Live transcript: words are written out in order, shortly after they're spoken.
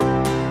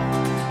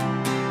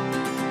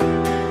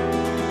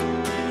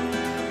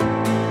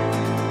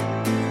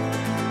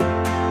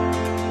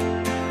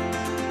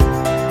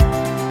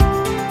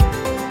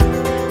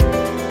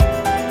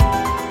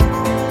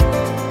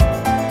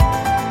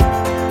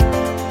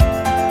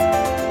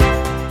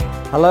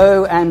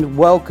Hello and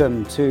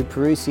welcome to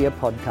Parousia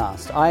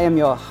Podcast. I am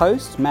your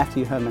host,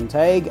 Matthew Herman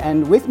Tague,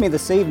 and with me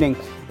this evening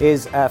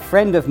is a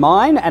friend of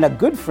mine and a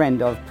good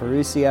friend of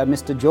Parousia,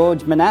 Mr.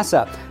 George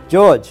Manasseh.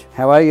 George,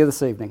 how are you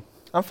this evening?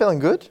 I'm feeling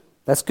good.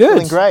 That's good.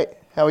 Feeling great.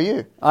 How are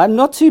you? I'm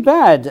not too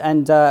bad,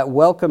 and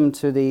welcome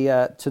to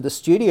the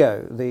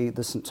studio,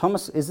 the St.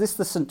 Thomas. Is this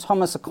the St.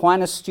 Thomas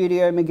Aquinas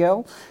studio,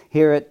 Miguel,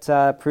 here at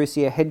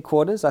Parousia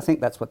headquarters? I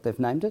think that's what they've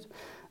named it.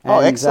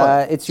 And,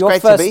 excellent. It's your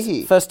great to be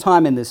here. First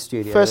time in this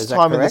studio. First is that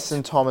time in the correct?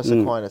 St. Thomas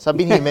Aquinas. I've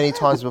been here many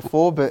times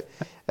before, but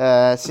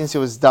since it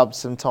was dubbed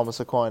St. Thomas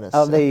Aquinas.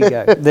 Oh, there you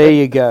go. There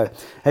you go.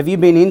 Have you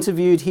been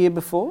interviewed here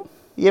before?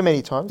 Yeah,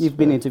 many times. You've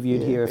been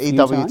interviewed here a few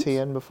times?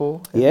 EWTN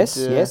before. Yes,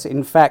 yes.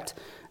 In fact,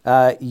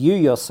 you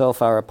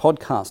yourself are a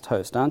podcast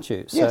host, aren't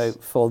you? Yes. So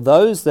for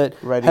those that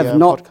Radio have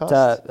not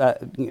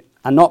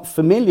are not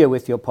familiar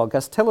with your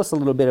podcast, tell us a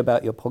little bit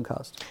about your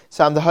podcast.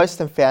 So I'm the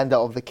host and founder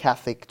of the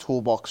Catholic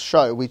Toolbox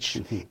Show,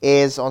 which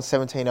airs on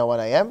 17:01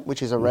 AM,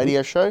 which is a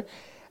radio show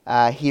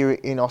here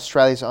in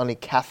Australia's only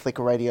Catholic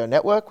radio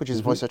network, which is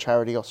Voice of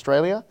Charity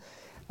Australia.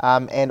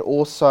 And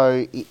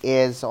also it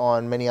airs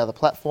on many other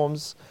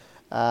platforms,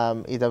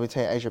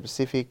 EWTN Asia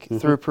Pacific,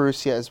 through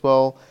Parousia as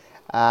well.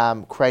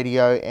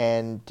 Cradio,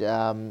 and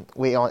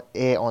we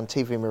air on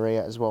TV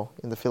Maria as well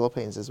in the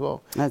Philippines as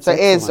well. That's so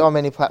it airs excellent. on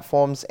many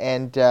platforms,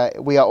 and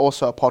we are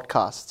also a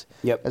podcast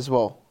Yep. as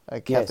well,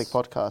 a Catholic Yes.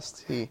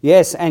 podcast here.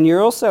 Yes, and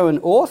you're also an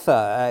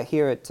author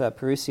here at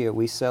Parousia.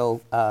 We sell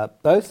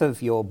both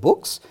of your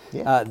books,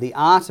 Yeah. The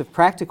Art of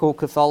Practical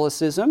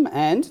Catholicism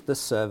and The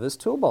Server's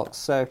Toolbox.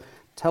 So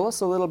tell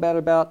us a little bit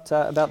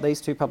about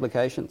these two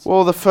publications.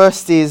 Well, the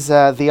first is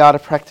The Art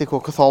of Practical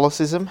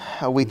Catholicism,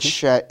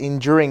 which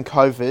during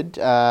COVID,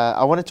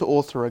 I wanted to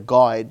author a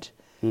guide,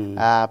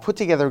 put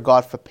together a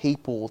guide for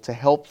people to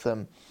help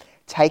them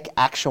take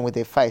action with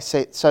their faith.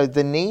 So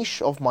the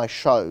niche of my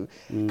show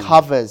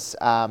covers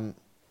our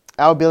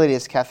ability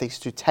as Catholics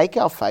to take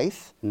our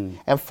faith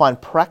and find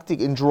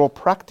and draw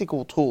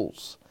practical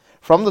tools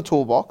from the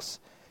toolbox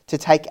to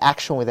take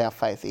action with our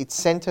faith. It's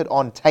centered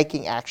on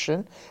taking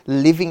action,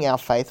 living our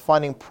faith,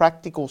 finding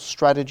practical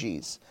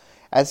strategies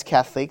as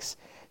Catholics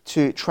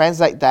to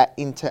translate that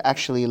into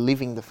actually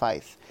living the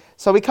faith.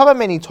 So we cover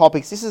many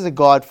topics. This is a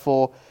guide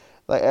for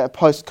a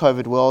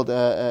post-COVID world,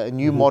 a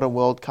new modern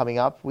world coming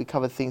up. We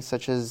cover things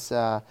such as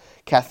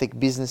Catholic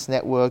business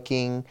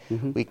networking.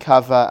 We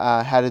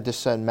cover how to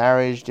discern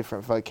marriage,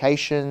 different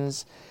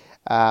vocations,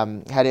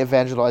 how to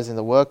evangelize in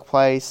the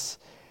workplace,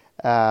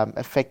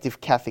 effective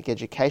Catholic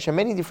education,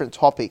 many different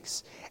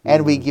topics.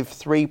 And we give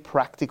 3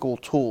 practical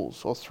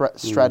tools or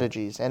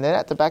strategies. And then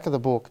at the back of the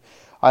book,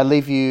 I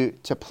leave you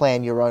to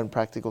plan your own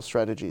practical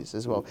strategies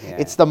as well. Yeah.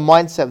 It's the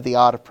mindset of the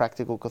art of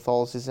practical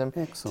Catholicism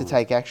Excellent. to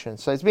take action.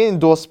 So it's been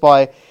endorsed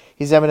by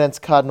His Eminence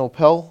Cardinal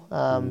Pell,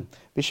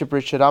 Bishop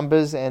Richard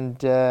Umbers,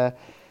 and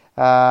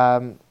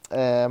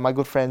my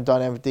good friend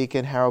Dynamic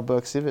Deacon Harold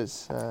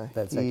Burke-Sivers.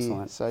 That's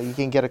excellent. So you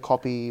can get a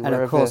copy And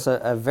wherever. of course,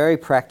 a very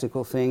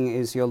practical thing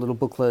is your little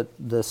booklet,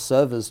 The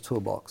Server's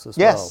Toolbox, as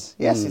well.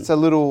 Yes, it's a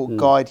little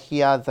guide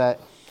here that,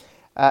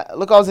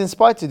 look, I was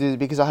inspired to do it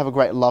because I have a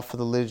great love for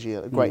the liturgy,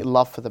 a great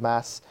love for the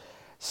Mass.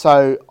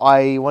 So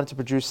I wanted to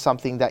produce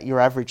something that your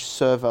average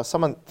server,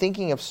 someone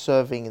thinking of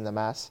serving in the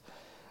Mass,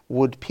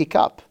 would pick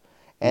up.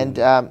 And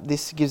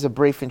this gives a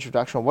brief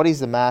introduction on what is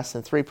the Mass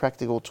and 3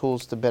 practical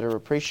tools to better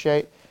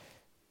appreciate.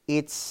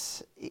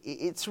 It's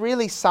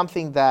really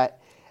something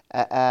that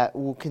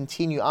will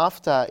continue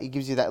after it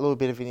gives you that little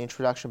bit of an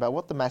introduction about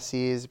what the Mass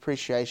is,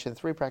 appreciation,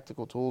 3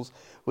 practical tools.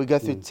 We go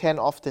through 10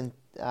 often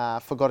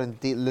forgotten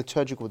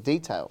liturgical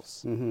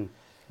details,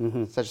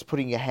 such as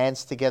putting your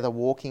hands together,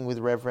 walking with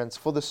reverence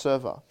for the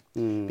server.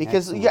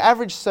 Because excellent. your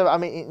average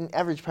server, in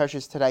average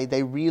parishes today,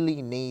 they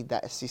really need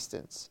that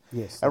assistance.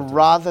 Yes, And they do.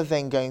 rather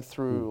than going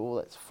through all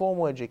that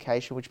formal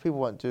education, which people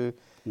won't do,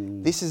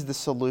 this is the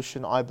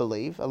solution, I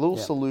believe, a little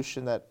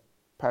solution that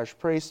parish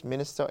priest,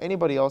 minister,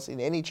 anybody else in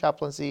any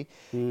chaplaincy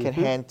can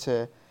hand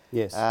to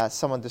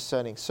someone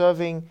discerning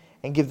serving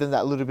and give them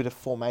that little bit of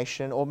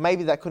formation, or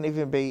maybe that couldn't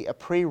even be a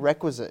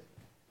prerequisite.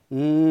 I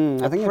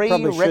think it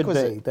probably should be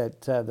prerequisite.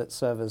 that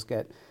servers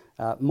get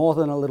more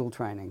than a little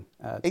training.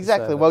 To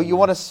Exactly. serve Well, at the you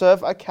want to Mass.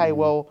 serve? Okay,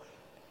 well,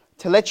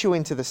 to let you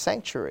into the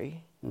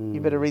sanctuary,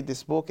 you better read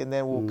this book and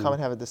then we'll come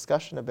and have a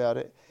discussion about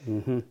it.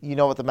 You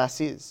know what the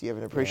Mass is. You have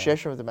an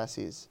appreciation of what the Mass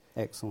is.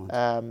 Excellent.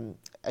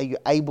 Are you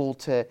able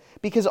to...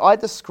 Because I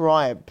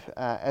describe,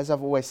 as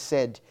I've always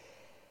said,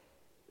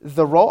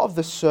 the role of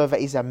the server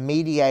is a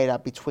mediator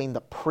between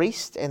the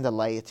priest and the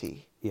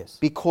laity. Yes.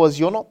 Because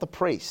you're not the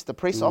priest. The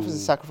priest offers the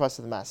sacrifice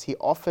of the Mass. He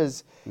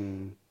offers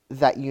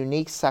that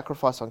unique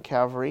sacrifice on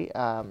Calvary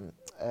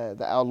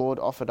that our Lord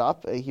offered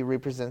up. He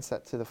represents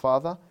that to the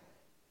Father.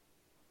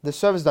 The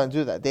servers don't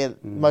do that. They're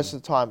most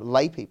of the time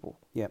lay people.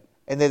 Yep.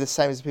 And they're the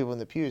same as the people in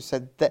the pews.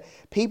 So that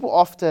people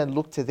often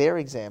look to their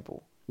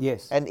example.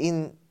 Yes. And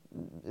in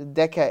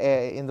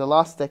the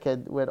last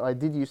decade when I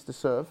did used to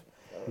serve,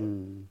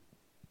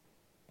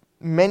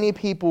 many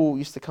people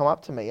used to come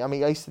up to me. I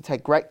mean, I used to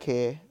take great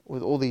care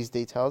with all these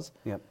details.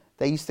 Yep.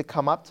 they used to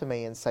come up to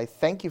me and say,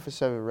 "Thank you for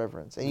serving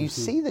reverence." And you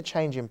see the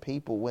change in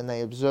people when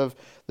they observe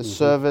the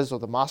service or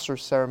the master of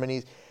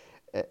ceremonies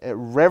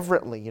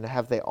reverently,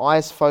 have their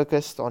eyes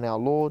focused on our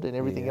Lord and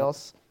everything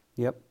else.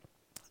 Yep.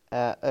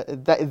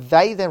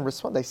 They then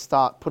respond. They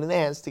start putting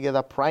their hands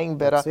together, praying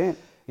better. That's it.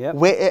 Yep.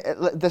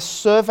 The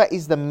server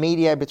is the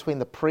mediator between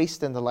the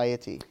priest and the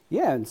laity.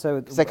 Yeah, and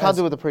so Because they can't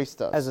do what the priest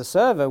does. As a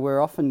server,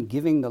 we're often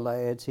giving the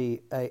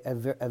laity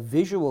a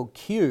visual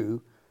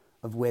cue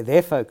of where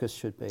their focus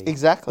should be.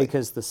 Exactly.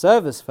 Because the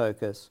service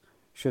focus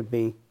should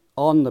be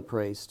on the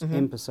priest,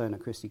 in persona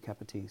Christi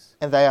Capitis.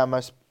 And they are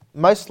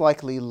most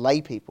likely lay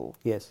people.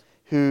 Yes.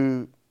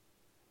 Who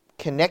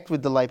connect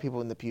with the lay people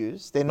in the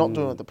pews. They're not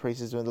doing what the priest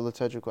is doing, the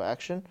liturgical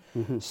action.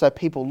 So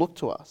people look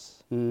to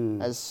us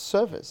as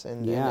servers.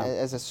 And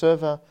as a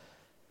server,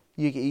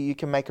 you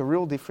can make a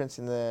real difference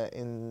in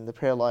the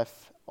prayer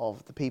life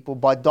of the people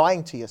by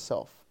dying to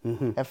yourself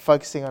and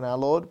focusing on our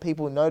Lord.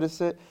 People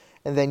notice it,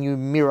 and then you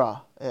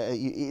mirror.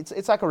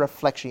 It's like a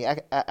reflection.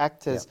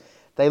 Actors,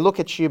 they look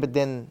at you, but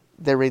then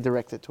they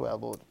redirect it to our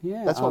Lord.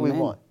 Yeah, that's what we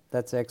want.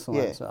 That's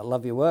excellent. Yeah. So I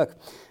love your work.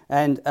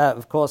 And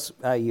of course,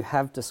 you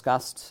have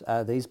discussed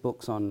these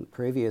books on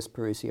previous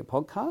Parousia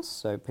podcasts,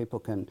 so people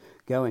can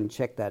go and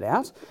check that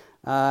out.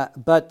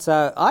 But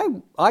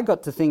I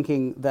got to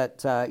thinking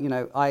that,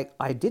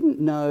 I didn't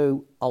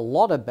know a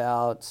lot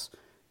about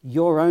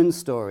your own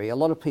story. A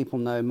lot of people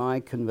know my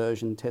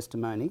conversion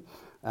testimony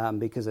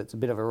because it's a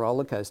bit of a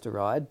roller coaster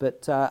ride,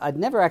 but I'd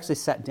never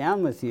actually sat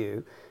down with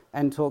you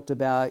and talked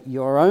about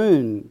your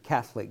own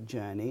Catholic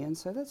journey, and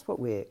so that's what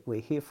we're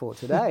here for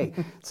today.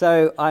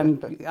 So I'm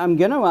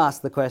going to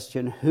ask the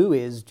question: who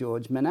is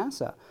George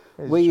Manasseh?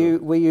 Were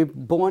you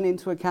born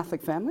into a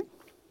Catholic family?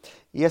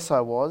 Yes,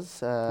 I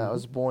was. I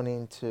was born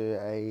into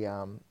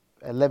a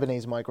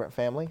Lebanese migrant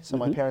family. So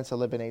my parents are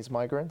Lebanese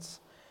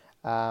migrants,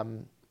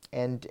 and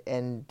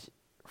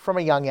from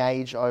a young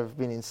age, I've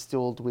been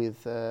instilled with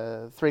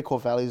 3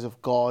 core values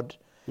of God,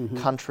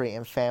 country,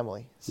 and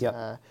family.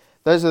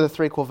 Those are the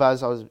 3 core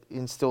values I was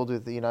instilled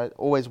with,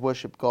 always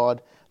worship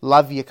God,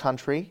 love your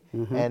country,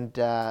 and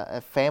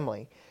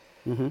family.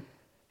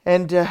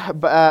 And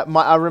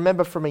I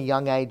remember from a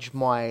young age,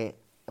 my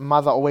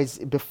mother always,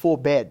 before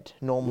bed,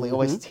 normally,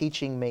 always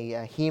teaching me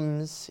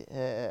hymns.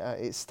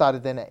 It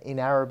started then in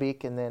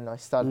Arabic, and then I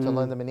started to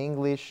learn them in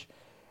English,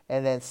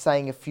 and then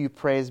saying a few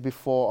prayers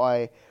before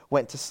I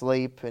went to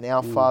sleep, and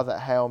Our Father,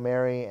 Hail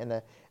Mary,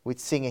 and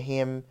we'd sing a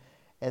hymn,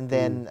 and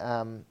then...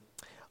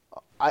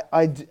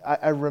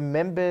 I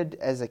remembered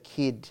as a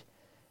kid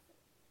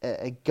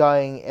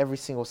going every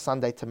single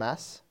Sunday to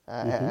Mass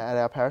at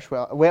our parish,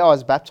 where I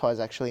was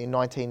baptised actually in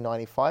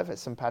 1995 at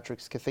St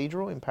Patrick's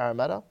Cathedral in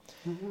Parramatta.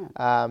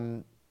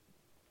 1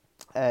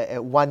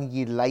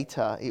 year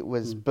later, it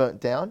was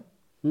burnt down.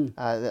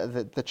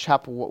 The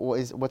chapel,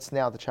 what's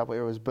now the chapel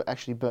area, was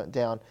actually burnt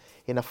down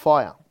in a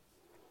fire.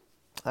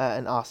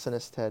 An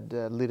arsonist had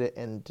lit it,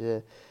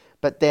 and...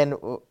 But then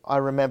I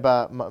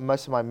remember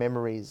most of my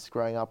memories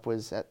growing up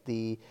was at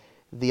the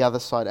other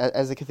side.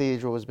 As the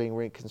cathedral was being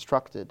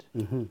reconstructed,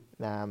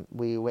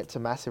 we went to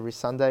Mass every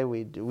Sunday.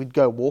 We'd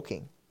go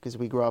walking because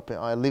we grew up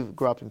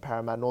in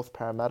Parramatta, North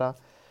Parramatta.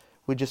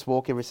 We'd just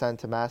walk every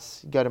Sunday to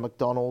Mass, go to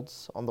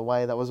McDonald's on the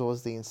way. That was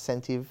always the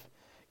incentive.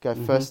 Go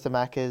first to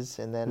Macca's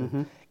and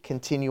then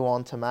continue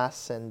on to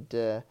Mass. And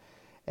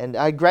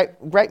I had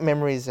great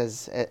memories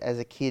as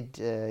a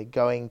kid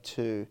going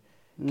to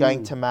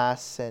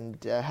Mass,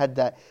 and had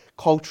that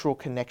cultural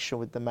connection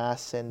with the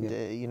Mass,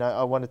 and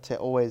I wanted to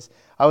always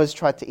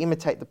tried to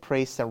imitate the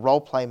priest and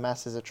role play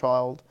Mass as a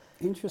child.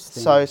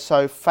 Interesting.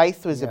 So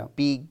faith was a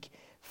big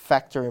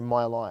factor in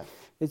my life.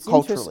 It's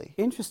culturally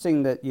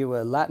interesting that you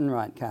were Latin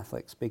Rite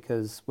Catholics,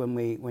 because when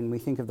we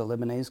think of the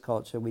Lebanese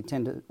culture, we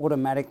tend to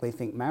automatically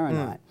think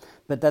Maronite,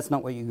 but that's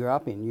not what you grew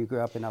up in. You grew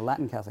up in a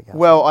Latin Catholic house.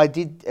 Well, I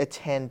did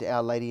attend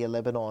Our Lady of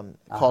Lebanon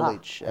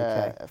College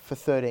for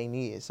 13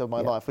 years of my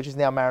life, which is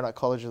now Maronite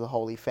College of the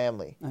Holy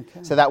Family.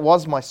 Okay. So that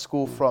was my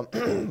school from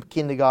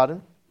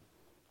kindergarten.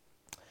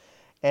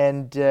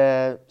 And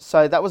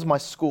so that was my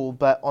school,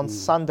 but on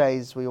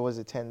Sundays we always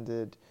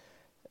attended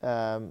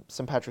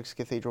St Patrick's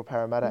Cathedral,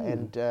 Parramatta,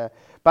 and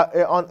but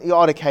on the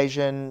odd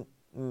occasion,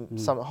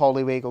 some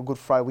Holy Week or Good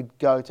Friday, we'd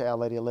go to Our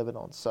Lady of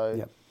Lebanon.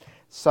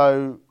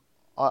 So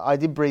I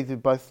did breathe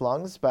with both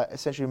lungs, but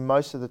essentially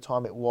most of the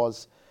time it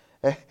was,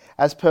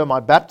 as per my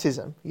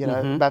baptism,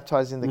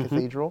 baptized in the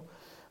cathedral.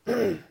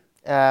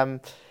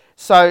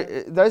 So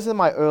those are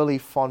my early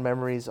fond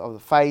memories of the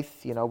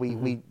faith.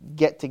 We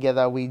get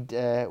together, we'd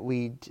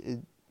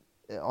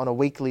on a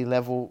weekly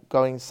level,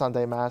 going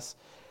Sunday Mass.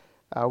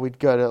 We'd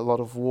go to a lot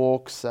of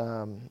walks,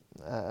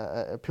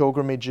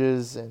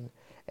 pilgrimages,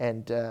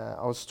 and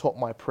I was taught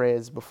my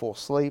prayers before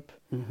sleep.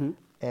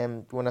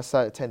 And when I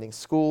started attending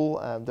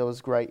school, there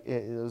was great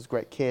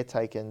care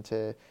taken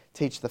to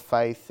teach the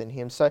faith and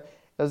hymns. So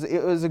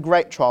it was a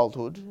great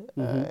childhood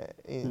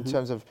in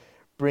terms of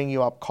bringing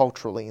you up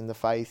culturally in the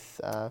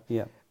faith.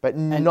 but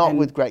not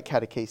with great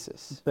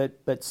catechesis.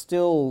 But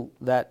still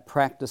that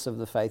practice of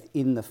the faith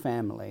in the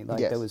family, like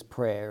Yes. there was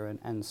prayer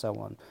and so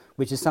on,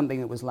 which is something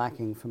that was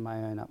lacking from my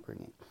own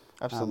upbringing.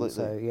 Absolutely.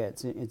 So yeah,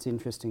 it's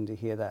interesting to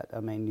hear that. I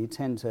mean, you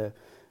tend to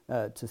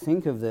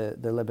think of the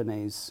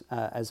Lebanese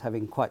as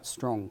having quite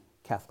strong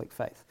Catholic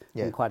faith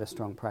and quite a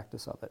strong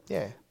practice of it.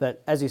 Yeah.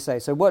 But as you say,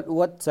 so what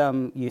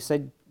you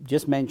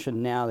just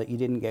mentioned now that you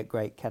didn't get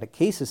great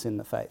catechesis in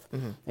the faith.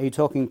 Mm-hmm. Are you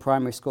talking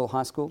primary school,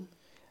 high school?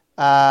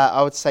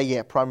 I would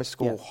say, primary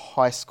school,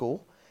 high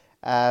school.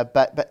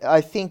 But I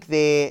think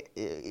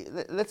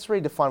let's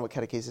redefine what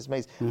catechesis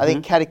means. I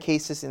think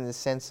catechesis in the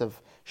sense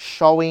of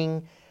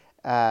showing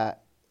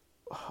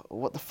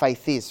what the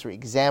faith is through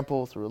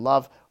example, through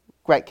love,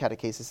 great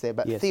catechesis there.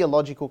 But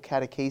theological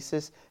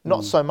catechesis,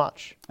 not so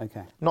much.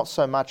 Okay. Not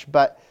so much.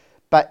 But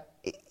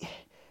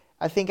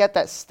I think at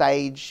that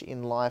stage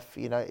in life,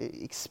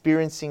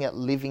 experiencing it,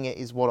 living it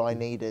is what I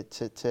needed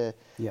to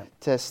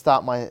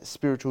start my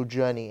spiritual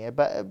journey.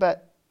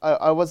 But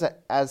I wasn't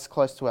as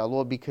close to our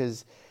Lord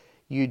because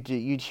you'd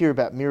hear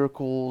about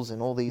miracles and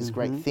all these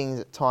great things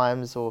at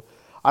times. Or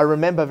I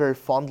remember very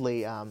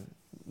fondly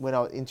when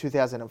in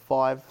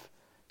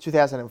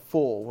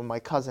 2004, when my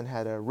cousin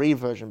had a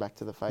reversion back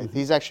to the faith.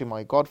 He's actually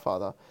my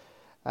godfather.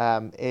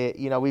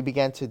 We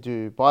began to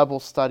do Bible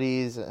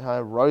studies,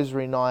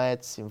 rosary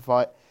nights,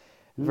 invite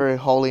very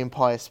holy and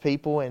pious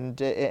people, and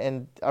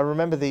I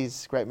remember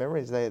these great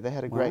memories. They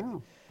had a great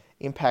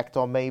impact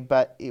on me,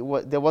 but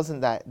there wasn't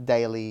that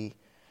daily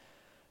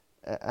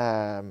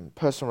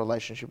personal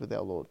relationship with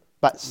our Lord.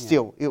 But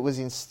still, it was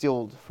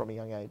instilled from a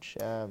young age.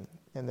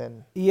 And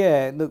then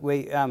look,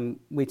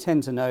 we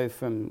tend to know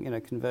from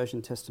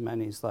conversion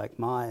testimonies like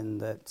mine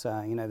that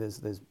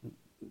there's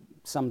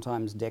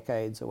sometimes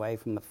decades away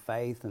from the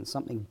faith and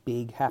something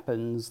big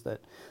happens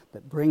that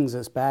brings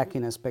us back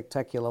in a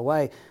spectacular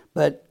way.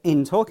 But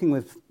in talking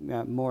with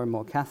more and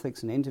more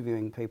Catholics and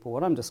interviewing people,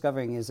 what I'm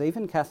discovering is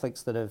even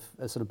Catholics that have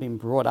sort of been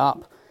brought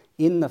up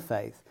in the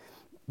faith,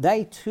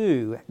 they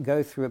too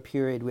go through a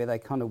period where they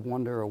kind of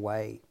wander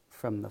away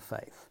from the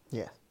faith.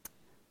 Yeah.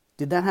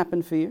 Did that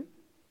happen for you?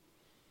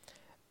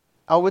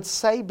 I would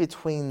say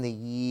between the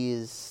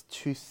years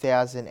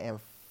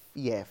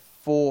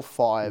 2004,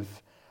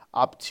 5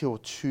 up till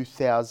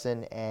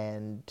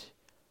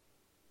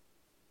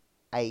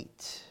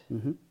 2008.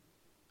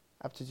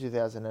 Up to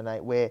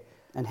 2008, where...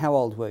 And how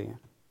old were you?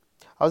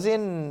 I was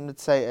in,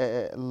 let's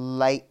say,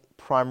 late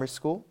primary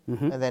school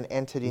and then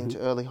entered into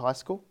early high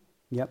school.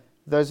 Yep.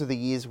 Those are the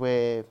years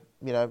where,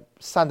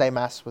 Sunday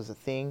Mass was a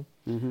thing.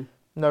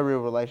 No real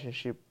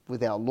relationship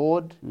with our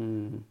Lord.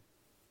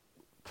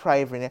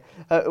 Pray every now.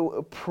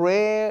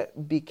 Prayer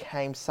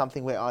became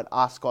something where I'd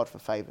ask God for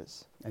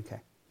favours. Okay.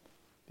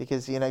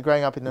 Because,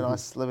 growing up in a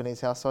nice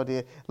Lebanese household,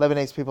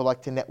 Lebanese people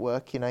like to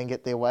network, and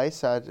get their way.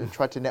 So I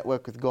tried to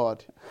network with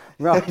God.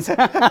 Right.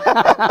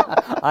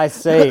 I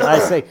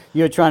see.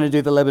 You're trying to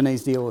do the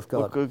Lebanese deal with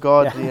God. Look,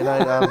 God,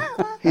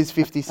 here's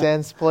 50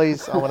 cents,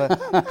 please. I want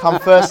to come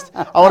first.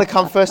 I want to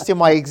come first in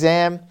my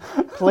exam.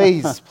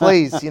 Please,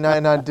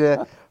 and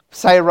I'd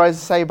say a rose,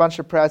 say a bunch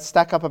of prayers,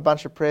 stack up a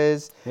bunch of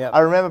prayers. Yep. I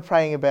remember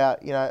praying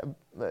about,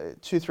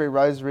 2-3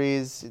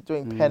 rosaries,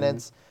 doing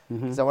penance,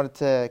 because I wanted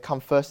to come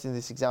first in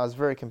this exam. I was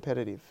very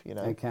competitive,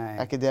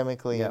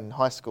 academically in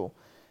high school.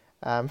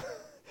 And,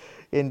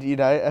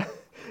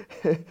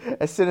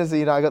 as soon as,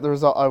 I got the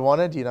result I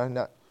wanted,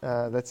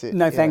 that's it.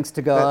 No thanks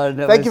to God.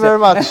 Thank you very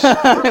much.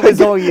 It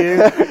was all you.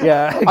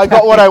 Yeah. I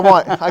got what I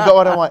want.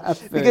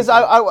 Because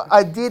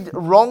I did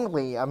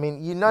wrongly. I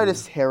mean, you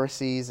notice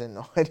heresies and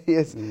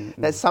ideas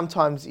that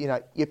sometimes,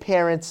 your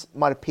parents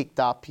might have picked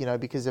up,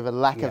 because of a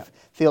lack of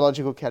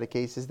theological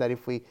catechesis, that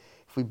if we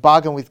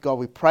bargain with God,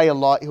 we pray a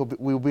lot,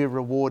 we'll be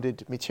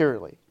rewarded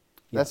materially.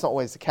 Yeah. That's not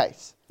always the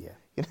case. Yeah.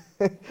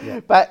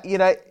 But,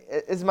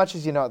 as much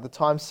as at the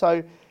time.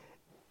 So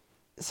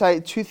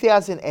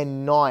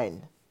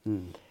 2009...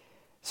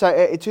 So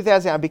in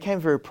 2000, I became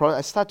very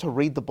I started to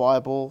read the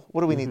Bible. What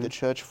do we need the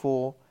church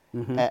for?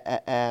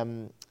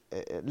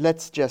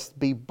 Let's just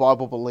be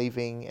Bible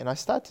believing. And I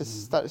started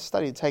to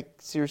study, take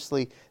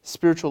seriously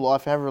spiritual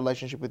life, have a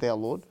relationship with our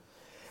Lord.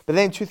 But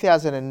then in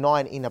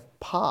 2009, in a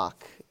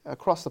park,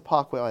 across the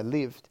park where I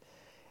lived,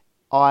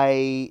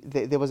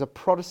 there was a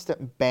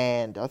Protestant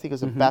band. I think it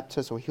was a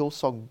Baptist or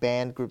Hillsong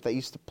band group that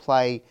used to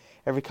play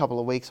every couple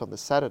of weeks on the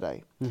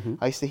Saturday.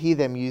 I used to hear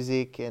their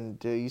music and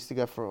used to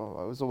go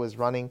I was always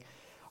running.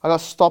 I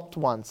got stopped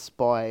once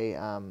by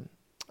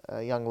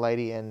a young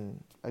lady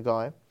and a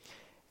guy,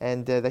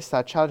 and they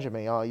started challenging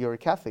me. Oh, you're a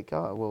Catholic.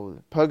 Oh, well,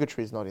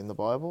 purgatory is not in the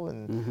Bible,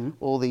 and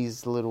all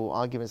these little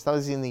arguments. That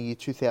was in the year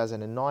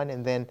 2009,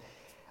 and then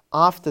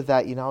after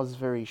that, I was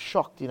very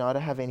shocked. I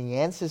don't have any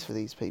answers for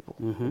these people.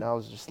 I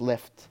was just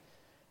left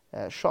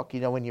shocked.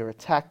 When you're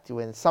attacked,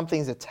 when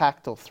something's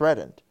attacked or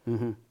threatened,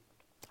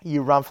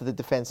 you run for the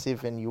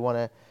defensive and you want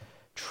to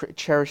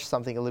cherish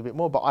something a little bit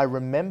more. But I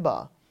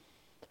remember,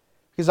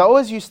 because I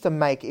always used to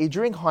make,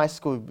 during high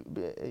school,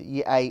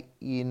 year 8,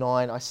 year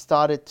 9, I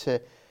started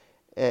to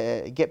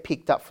get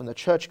picked up from the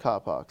church car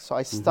park. So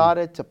I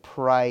started to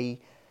pray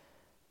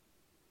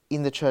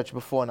in the church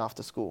before and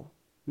after school.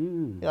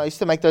 Mm. I used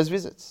to make those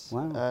visits.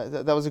 Wow.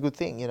 That was a good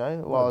thing,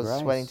 while I was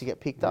grace. waiting to get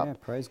picked up. Yeah,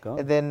 praise God.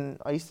 And then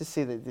I used to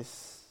see that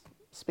this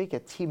speaker,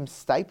 Tim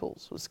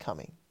Staples, was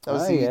coming. That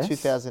was the year yes.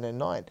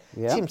 2009.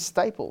 Yeah. Tim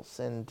Staples.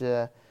 And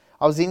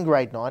I was in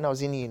grade 9. I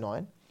was in year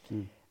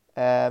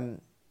 9.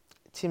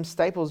 Tim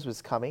Staples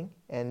was coming,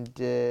 and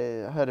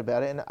I heard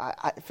about it. And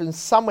I from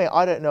somewhere,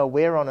 I don't know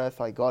where on earth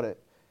I got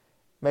it.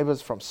 Maybe it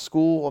was from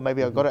school, or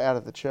maybe I got it out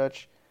of the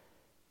church.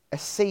 A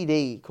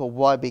CD called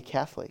Why Be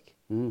Catholic,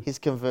 his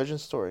conversion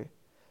story.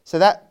 So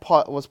that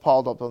was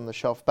piled up on the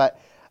shelf. But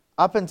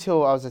up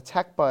until I was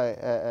attacked by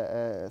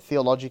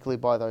theologically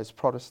by those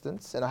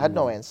Protestants, and I had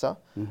no answer,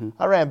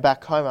 I ran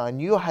back home. And I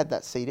knew I had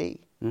that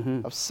CD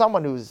of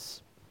someone who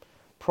was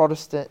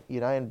Protestant,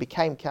 and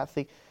became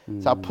Catholic.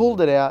 So I pulled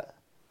it out,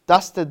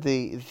 dusted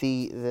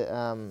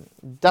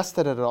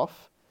dusted it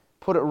off,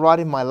 put it right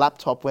in my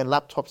laptop when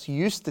laptops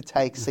used to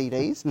take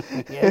CDs.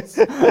 Yes.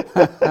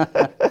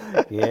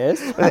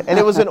 Yes. And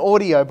it was an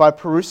audio by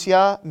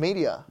Perusia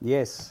Media.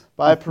 Yes.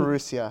 By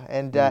Perusia.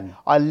 And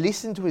I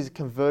listened to his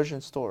conversion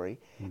story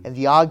and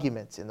the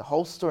arguments and the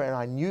whole story, and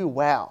I knew,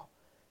 wow,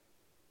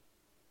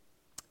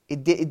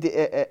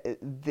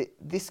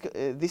 this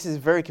is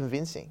very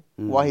convincing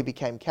why he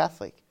became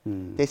Catholic.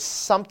 There's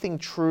something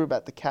true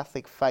about the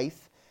Catholic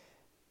faith.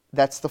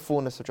 That's the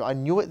fullness of joy. I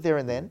knew it there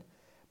and then,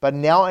 but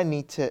now I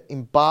need to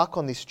embark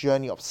on this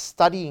journey of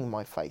studying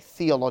my faith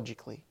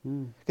theologically.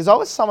 Because I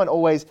was someone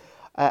always,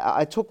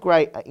 I took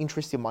great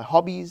interest in my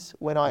hobbies.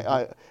 When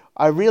I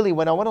really,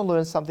 when I want to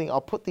learn something,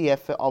 I'll put the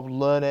effort, I'll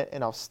learn it,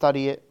 and I'll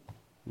study it.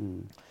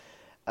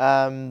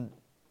 And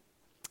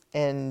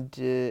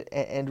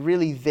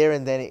really there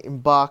and then it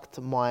embarked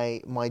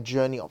my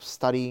journey of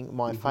studying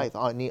my faith.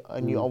 I knew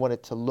I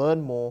wanted to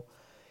learn more.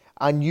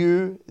 I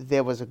knew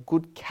there was a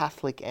good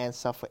Catholic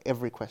answer for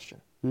every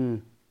question.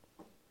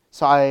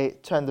 So I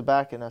turned the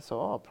back and I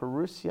saw,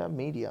 Perusia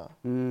Media.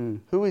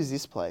 Who is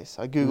this place?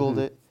 I Googled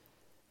it,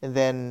 and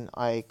then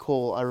I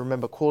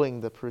remember calling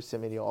the Perusia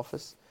Media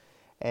office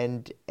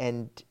and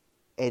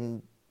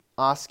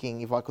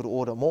asking if I could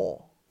order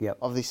more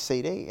of this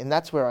CD. And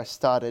that's where I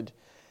started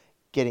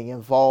getting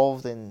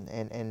involved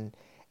and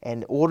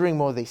ordering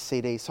more of these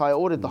CDs. So I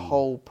ordered the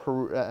whole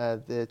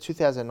the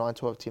 2009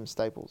 tour of Tim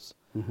Staples.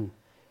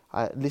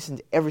 I listened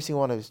to every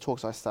single one of his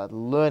talks. I started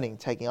learning,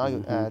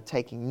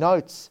 taking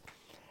notes.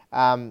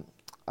 I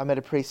met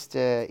a priest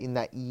in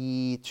that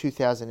year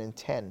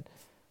 2010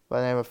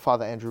 by the name of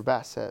Father Andrew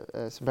Bass at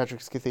St.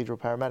 Patrick's Cathedral,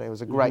 Parramatta. He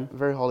was a great,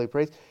 very holy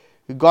priest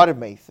who guided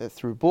me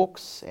through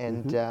books.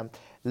 And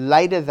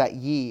later that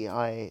year,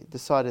 I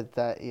decided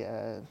that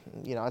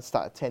I'd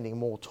start attending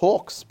more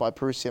talks by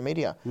Perusia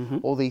Media.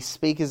 All these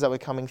speakers that were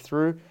coming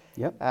through.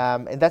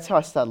 And that's how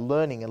I started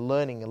learning and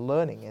learning and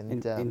learning.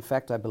 And in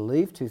fact, I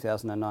believe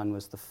 2009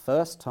 was the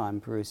first time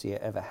Perusia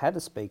ever had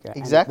a speaker,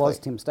 exactly. and it was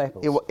Tim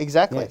Staples.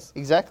 Exactly.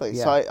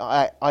 Yeah. So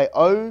I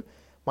owe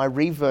my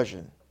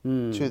reversion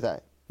to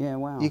that. Yeah,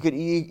 wow.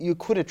 You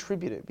could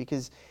attribute it,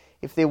 because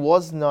if there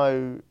was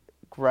no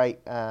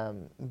great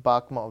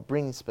Bachma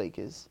bringing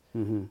speakers,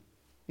 who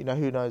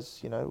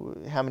knows,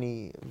 how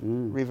many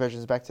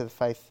reversions back to the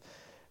faith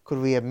could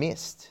we have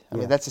missed? I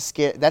mean, that's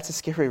a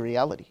scary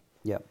reality.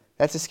 Yeah.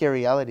 That's a scary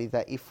reality,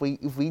 that if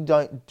we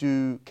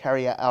don't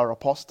carry out our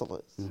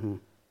apostolate,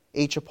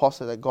 each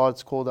apostle that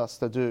God's called us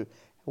to do,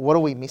 what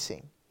are we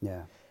missing?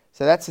 Yeah.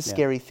 So that's a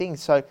scary thing.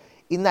 So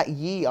in that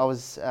year, I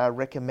was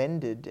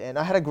recommended, and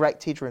I had a great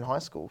teacher in high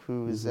school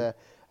who was a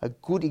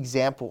good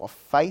example of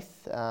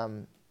faith.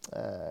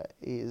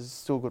 Is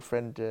still a good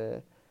friend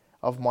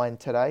of mine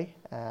today,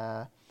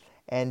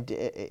 and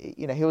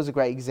he was a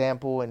great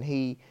example, and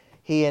he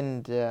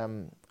and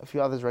a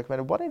few others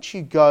recommended, why don't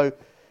you go?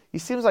 It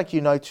seems like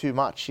you know too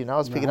much. I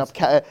was picking up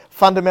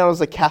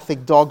fundamentals of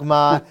Catholic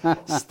dogma,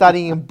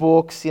 studying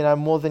books,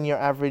 more than your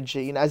average,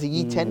 as a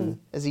year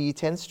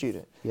 10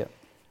 student. Yeah.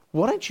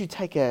 Why don't you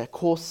take a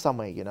course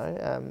somewhere?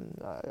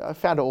 I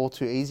found it all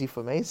too easy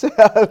for me. So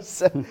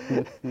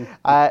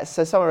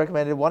someone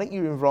recommended, why don't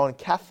you enroll in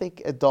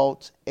Catholic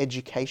Adult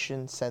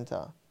Education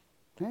Centre?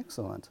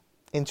 Excellent.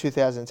 In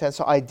 2010.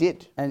 So I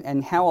did.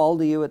 And how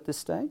old are you at this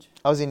stage?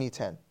 I was in year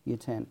 10. Year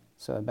 10.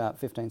 So about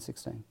 15,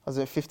 16. I was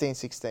at 15,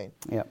 16.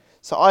 Yeah.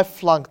 So I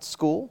flunked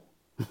school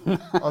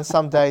on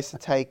some days to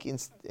take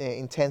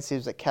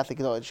intensives at Catholic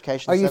Adult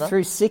Education Centre. Are you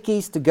through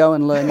sickies to go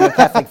and learn your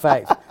Catholic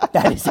faith?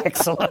 That is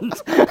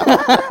excellent.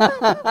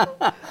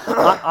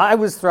 I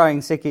was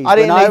throwing sickies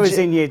when I was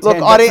in year 10,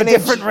 but for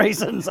different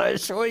reasons, I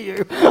assure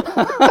you.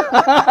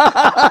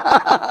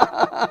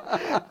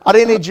 I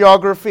didn't need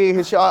geography.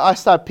 I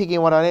started picking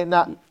what I need.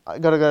 I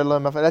got to go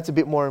learn my faith. That's a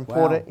bit more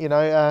important,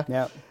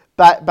 Yeah.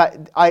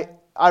 But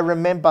I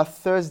remember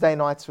Thursday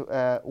nights,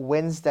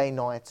 Wednesday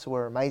nights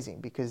were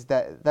amazing, because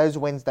those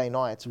Wednesday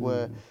nights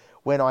were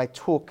when I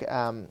took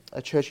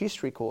a church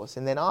history course.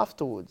 And then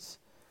afterwards,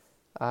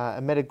 I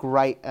met a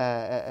great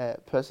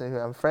person who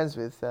I'm friends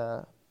with,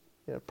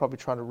 probably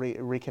trying to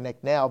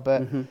reconnect now,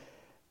 but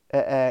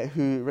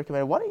who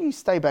recommended, why don't you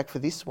stay back for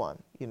this one?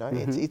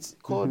 It's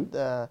called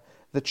The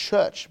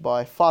Church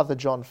by Father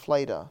John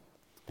Flader.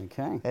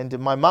 Okay. And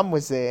my mum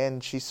was there,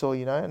 and she saw,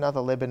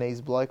 another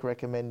Lebanese bloke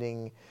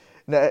recommending.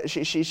 No,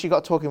 she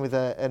got talking with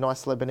a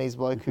nice Lebanese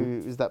bloke who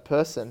is that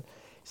person.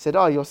 He said,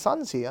 "Oh, your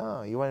son's here.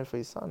 Oh, you're waiting for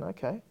your son.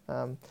 Okay.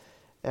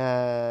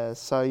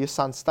 So your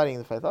son's studying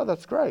the faith. Oh,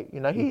 that's great.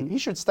 He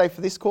should stay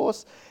for this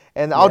course,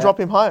 and I'll drop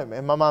him home."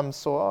 And my mum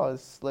saw,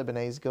 this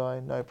Lebanese guy,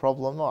 no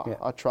problem.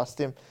 I trust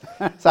him.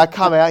 So I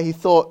come out. He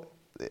thought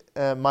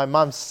my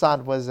mum's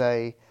son was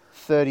a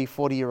 30,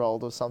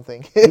 40-year-old or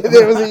something.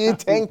 There was a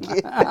U10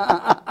 kid.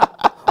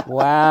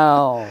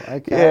 Wow.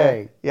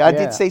 Okay. Yeah. I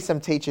did see some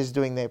teachers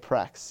doing their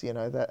pracs.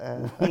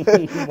 Wow.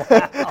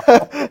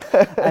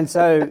 And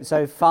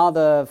so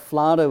Father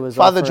Flada was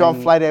Father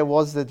John Flada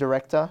was the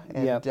director,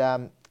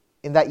 and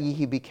in that year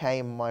he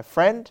became my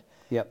friend.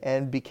 Yep.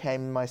 And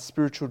became my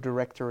spiritual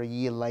director a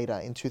year later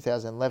in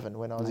 2011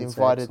 when I was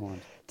invited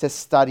to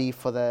study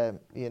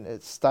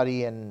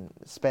study and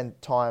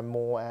spend time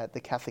more at the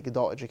Catholic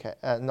Adult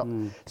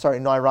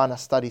Nairana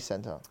Study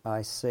Centre.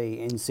 I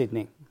see, in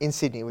Sydney. In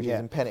Sydney, which is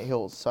in Pennant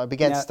Hills. So I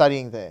began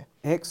studying there.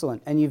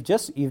 Excellent. And you've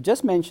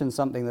just mentioned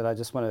something that I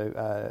just want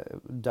to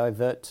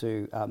divert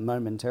to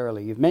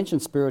momentarily. You've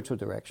mentioned spiritual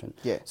direction.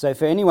 Yeah. So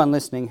for anyone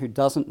listening who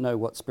doesn't know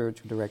what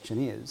spiritual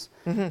direction is,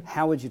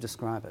 how would you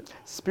describe it?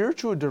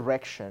 Spiritual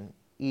direction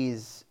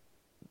is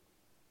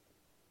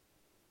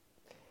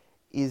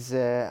here's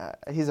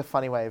a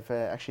funny way of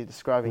actually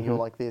describing it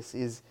like this,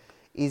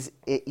 is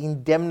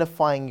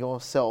indemnifying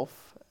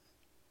yourself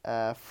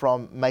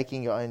from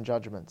making your own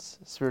judgments,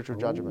 spiritual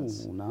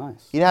judgments. Oh,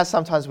 nice. You know how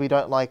sometimes we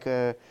don't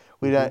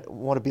we don't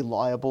want to be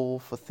liable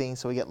for things,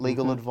 so we get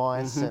legal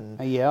advice, and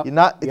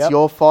it's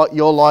your fault,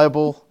 you're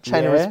liable,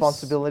 chain of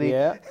responsibility.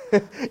 Yeah.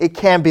 It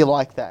can be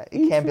like that.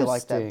 It can be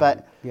like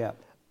that.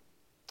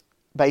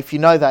 But if you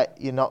know that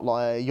you're not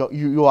liable,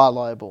 you are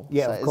liable.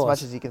 Yeah, so of as course.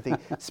 much as you can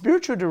think.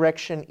 Spiritual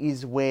direction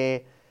is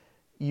where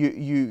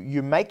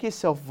you make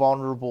yourself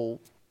vulnerable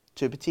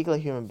to a particular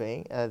human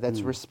being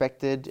that's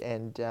respected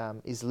and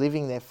is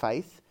living their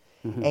faith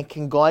and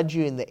can guide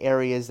you in the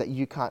areas that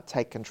you can't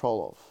take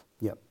control of.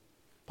 Yep.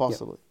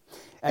 Possibly.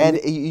 Yep. And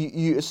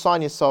you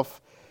assign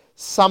yourself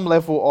some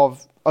level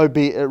of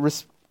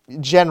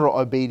general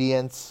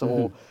obedience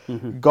or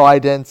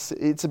guidance.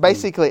 It's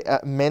basically a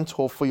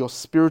mentor for your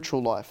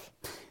spiritual life.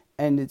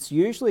 And it's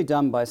usually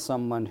done by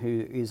someone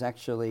who is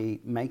actually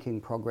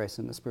making progress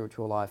in the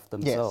spiritual life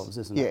themselves,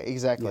 isn't it? Yeah,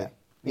 exactly. Yeah.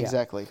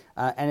 Exactly.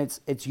 And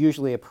it's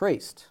usually a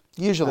priest.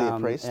 Usually a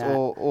priest,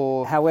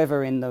 or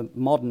however, in the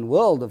modern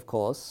world, of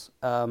course,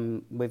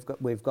 we've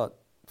got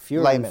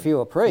fewer and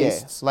fewer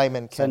priests. Yeah,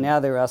 laymen. So now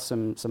there are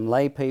some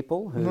lay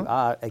people who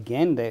are,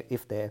 again,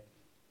 if they're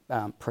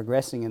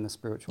progressing in the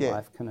spiritual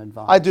life, can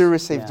advise. I do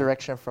receive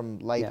direction from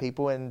lay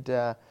people, and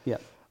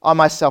I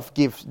myself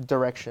give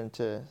direction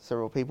to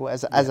several people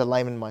as a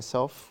layman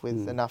myself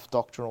with enough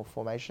doctrinal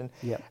formation.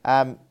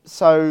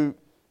 So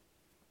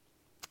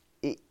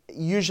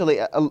usually,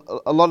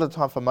 a lot of the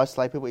time for most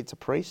lay people, it's a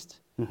priest.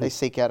 They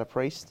seek out a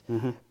priest.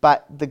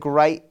 But the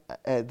great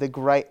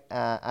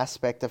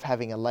aspect of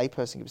having a lay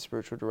person give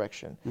spiritual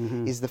direction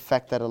is the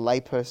fact that a lay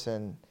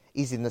person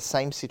is in the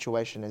same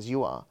situation as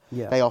you are.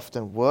 They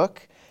often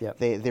work.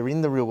 They're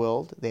in the real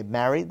world. They're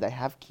married. They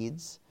have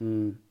kids.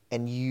 And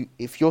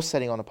if you're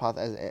setting on a path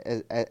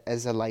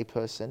as a lay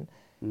person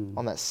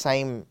on that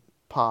same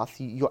path,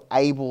 you're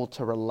able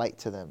to relate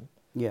to them.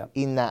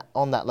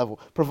 On that level,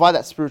 provide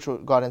that spiritual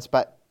guidance,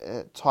 but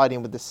tied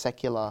in with the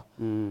secular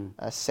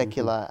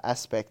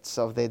aspects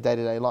of their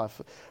day-to-day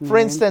life. For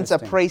instance, a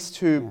priest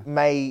who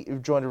may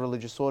have joined a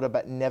religious order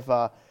but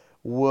never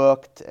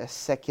worked a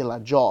secular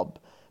job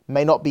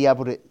may not be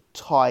able to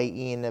tie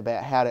in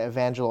about how to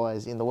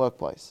evangelize in the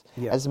workplace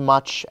as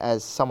much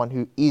as someone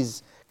who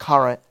is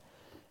current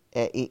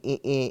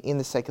in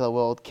the secular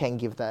world can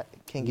give that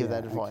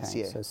advice.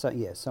 Okay. So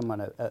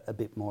someone a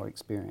bit more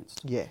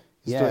experienced.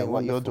 Doing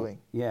what you're doing.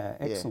 Yeah,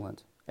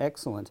 excellent.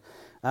 Excellent.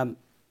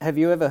 Have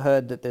you ever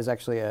heard that there's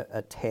actually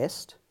a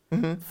test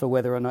for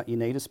whether or not you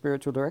need a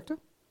spiritual director?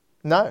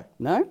 No.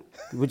 No?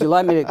 Would you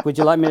like me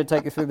to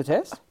take you through the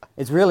test?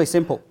 It's really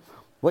simple.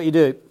 What you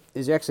do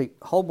is you actually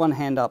hold one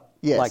hand up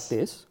like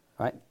this,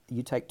 right?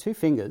 You take two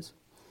fingers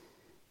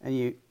and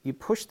you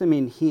push them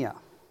in here.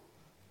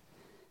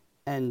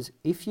 And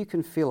if you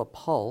can feel a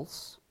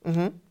pulse,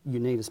 you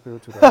need a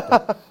spiritual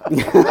director.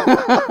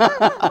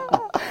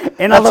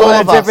 In other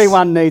words,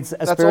 everyone needs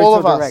a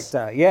spiritual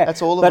director. Yeah,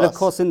 that's all of us. But of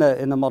course, in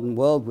the modern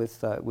world,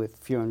 with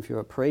fewer and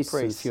fewer priests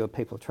and fewer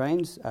people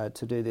trained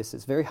to do this,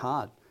 it's very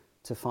hard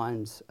to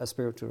find a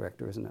spiritual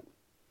director, isn't it?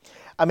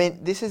 I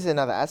mean, this is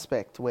another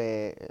aspect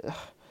where,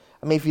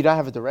 if you don't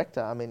have a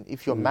director,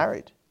 if you're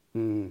married,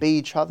 be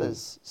each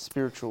other's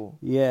spiritual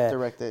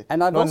director. And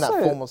not in that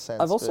formal sense.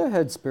 I've also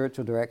heard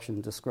spiritual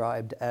direction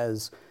described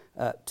as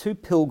two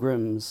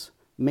pilgrims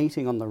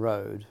meeting on the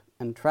road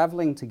and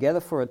travelling together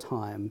for a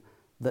time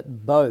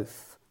that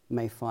both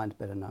may find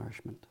better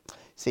nourishment.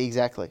 See,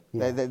 exactly.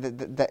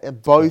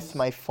 Both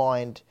may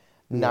find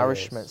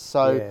nourishment.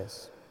 So,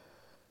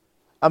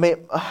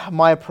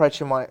 my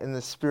approach in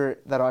the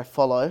spirit that I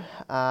follow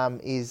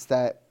is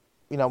that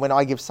when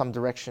I give some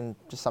direction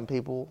to some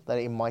people that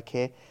are in my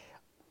care,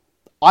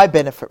 I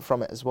benefit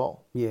from it as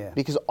well. Yeah.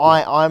 Because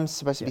I'm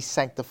supposed to be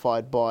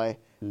sanctified by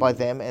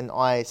them, and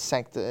I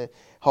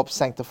help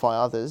sanctify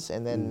others,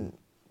 and then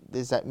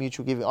there's that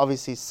mutual giving.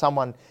 Obviously,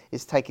 someone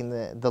is taking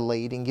the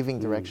lead in giving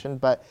direction,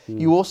 but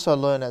you also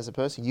learn as a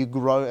person. You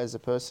grow as a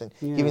person,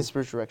 giving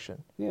spiritual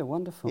direction. Yeah,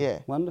 wonderful. Yeah.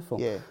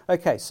 Wonderful. Yeah.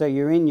 Okay, so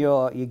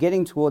you're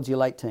getting towards your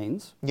late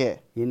teens. Yeah.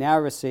 You're now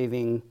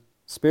receiving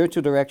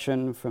spiritual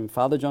direction from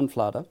Father John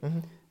Flader.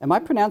 Am I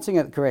pronouncing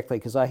it correctly?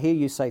 Because I hear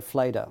you say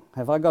Flader.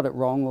 Have I got it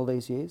wrong all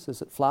these years?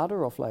 Is it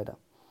Flader or Flader?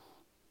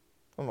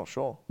 I'm not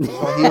sure. He's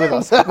not here with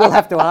us. We'll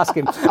have to ask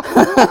him.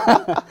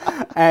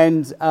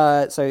 And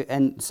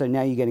so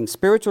now you're getting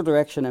spiritual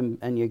direction,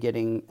 and you're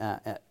getting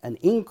an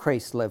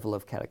increased level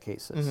of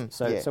catechesis.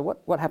 So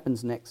what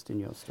happens next in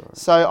your story?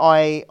 So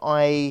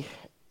I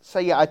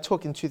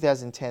took in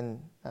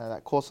 2010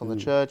 that course on the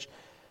church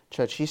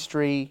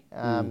history,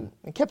 and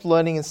kept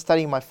learning and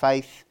studying my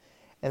faith,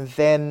 and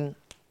then.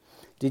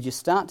 Did you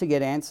start to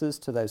get answers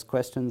to those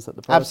questions that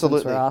the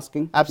Protestants were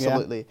asking?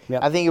 Absolutely. Yeah.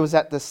 Yep. I think it was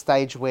at the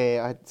stage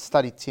where I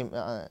studied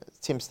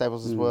Tim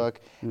Stables'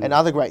 work and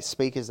other great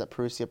speakers that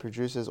Parousia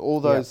produces. All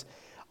those. Yep.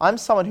 I'm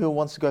someone who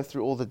wants to go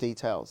through all the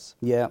details.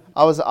 Yeah.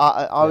 I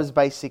was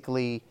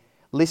basically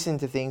listening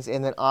to things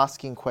and then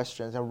asking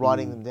questions and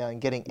writing them down,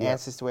 getting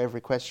answers to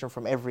every question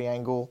from every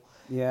angle.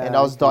 Yeah, and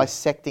I was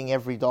dissecting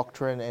every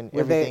doctrine and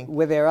everything.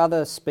 Were there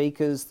other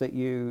speakers that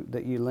you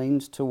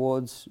leaned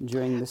towards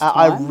during this time?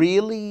 I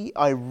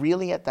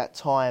really at that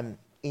time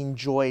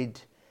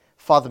enjoyed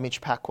Father Mitch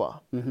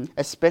Pacwa,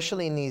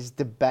 especially in his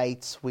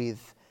debates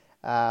with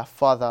a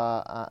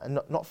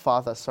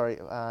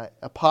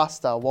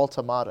pastor,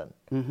 Walter Martin.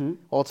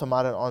 Walter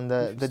Martin on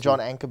the John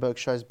Ankerberg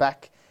shows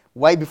back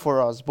way before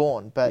I was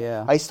born. But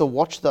I used to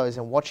watch those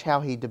and watch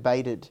how he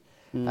debated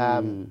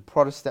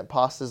Protestant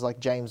pastors like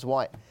James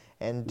White.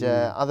 And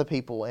other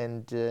people,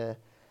 and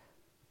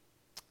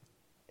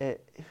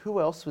who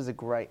else was a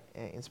great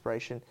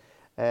inspiration?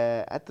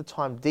 At the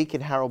time,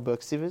 Deacon Harold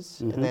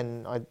Burke-Sivers, and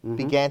then I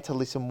began to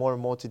listen more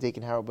and more to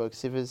Deacon Harold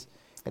Burke-Sivers,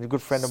 and a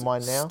good friend of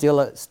mine now.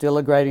 Still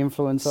a great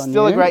influence on you.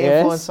 Still a great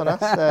influence on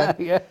us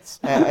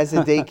yes. As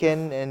a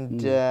deacon,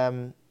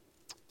 and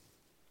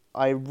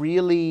I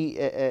really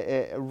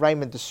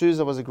Raymond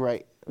D'Souza was a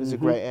great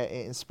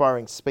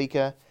inspiring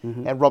speaker,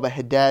 and Robert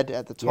Haddad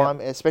at the time,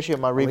 especially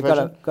at my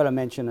reversion. We've got to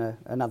mention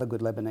another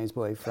good Lebanese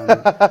boy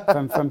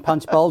from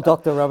Punch Bowl,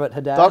 Dr. Robert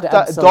Haddad.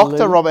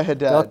 Dr. Robert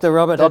Haddad. Dr.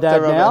 Robert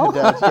Haddad now.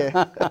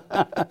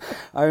 Yeah.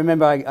 I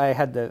remember I've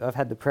had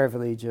the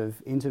privilege of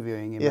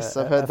interviewing him. Yes,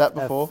 I've heard that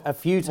before. A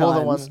few times. More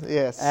than one,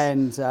 yes.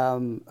 And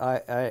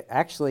I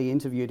actually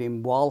interviewed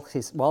him whilst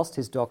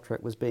his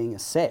doctorate was being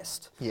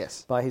assessed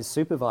by his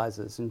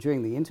supervisors. And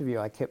during the interview,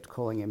 I kept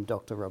calling him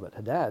Dr. Robert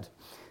Haddad.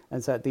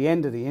 And so at the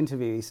end of the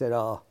interview, he said,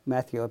 "Oh,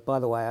 Matthew, by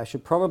the way, I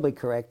should probably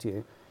correct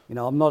you.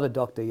 I'm not a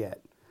doctor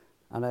yet."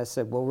 And I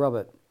said, "Well,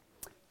 Robert,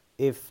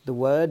 if the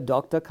word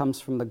doctor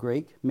comes from the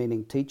Greek,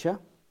 meaning teacher,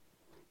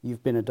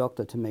 you've been a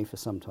doctor to me for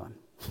some time."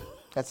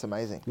 That's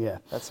amazing. Yeah.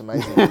 That's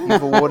amazing.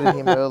 You've awarded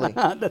him early.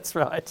 That's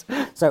right.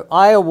 So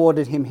I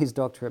awarded him his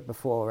doctorate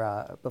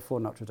before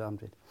Notre Dame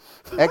did.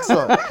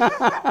 Excellent.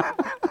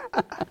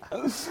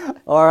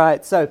 All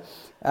right. So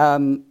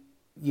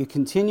you're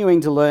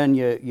continuing to learn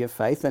your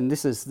faith, and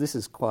this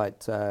is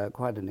quite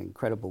an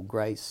incredible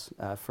grace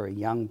for a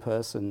young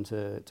person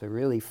to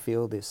really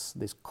feel this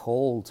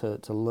call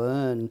to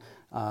learn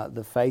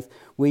the faith.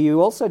 Were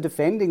you also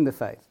defending the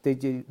faith?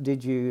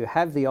 Did you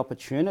have the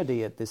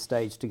opportunity at this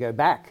stage to go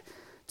back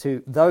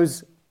to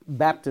those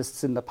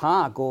Baptists in the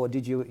park, or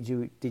did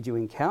you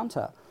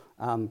encounter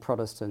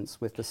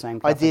Protestants with the same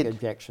Catholic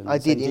objections? I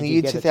did. In the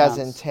year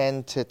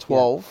 2010 to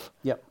 12.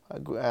 Yep.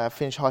 I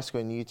finished high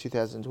school in the year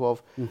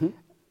 2012.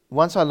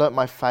 Once I learnt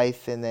my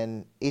faith, and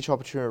then each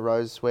opportunity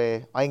arose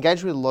where I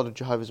engaged with a lot of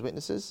Jehovah's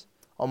Witnesses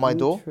on my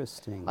door.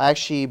 Interesting. I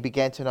actually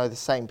began to know the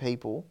same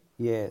people.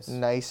 Yes.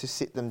 And I used to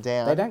sit them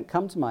down. They don't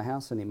come to my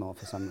house anymore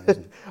for some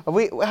reason.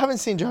 We haven't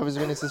seen Jehovah's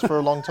Witnesses for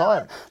a long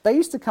time. They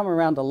used to come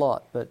around a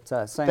lot, but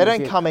they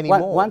don't come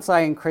anymore. Once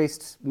I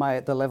increased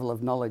the level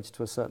of knowledge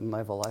to a certain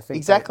level, I think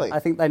exactly. I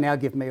think they now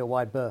give me a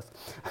wide berth.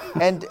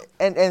 and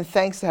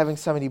thanks to having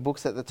so many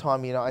books at the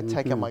time, I'd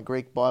take out my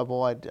Greek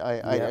Bible.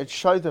 I'd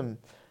show them,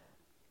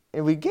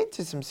 and we get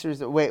to some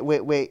series where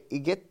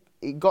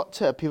it got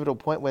to a pivotal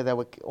point where they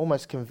were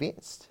almost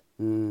convinced.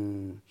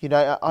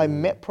 I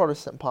met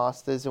Protestant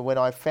pastors, and when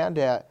I found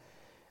out,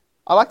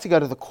 I like to go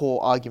to the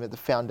core argument, the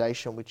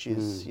foundation, which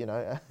is,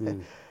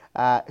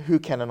 who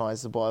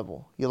canonized the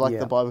Bible? You like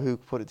the Bible, who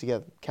put it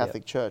together?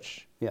 Catholic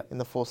Church in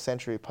the 4th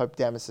century, Pope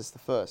Damasus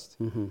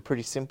I.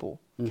 Pretty simple.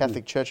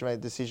 Catholic Church made a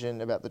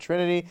decision about the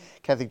Trinity.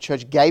 Catholic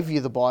Church gave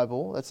you the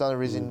Bible. That's the only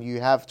reason you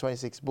have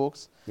 26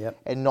 books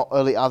and not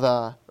early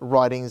other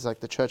writings like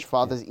the Church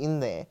Fathers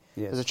in there.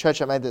 There's a church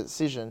that made the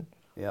decision.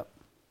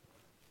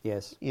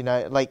 Yes.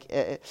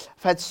 I've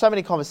had so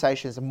many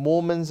conversations,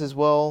 Mormons as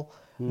well,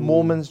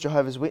 Mormons,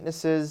 Jehovah's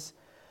Witnesses,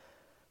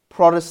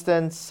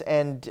 Protestants,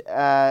 and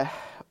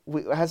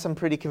we had some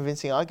pretty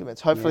convincing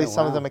arguments. Hopefully,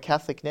 some of them are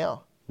Catholic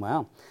now.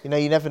 Wow. You know,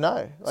 you never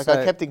know. Like, So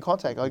I kept in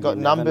contact. I got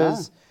you never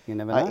numbers. know. You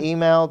never I know.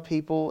 emailed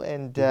people,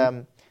 and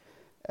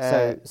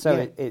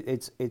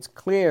it's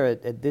clear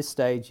at this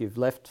stage you've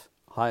left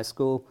high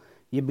school.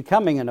 You're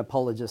becoming an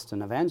apologist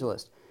and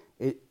evangelist.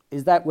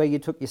 Is that where you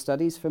took your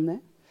studies from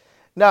there?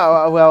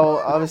 No, well,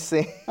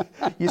 obviously,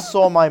 you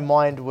saw my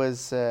mind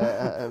was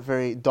a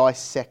very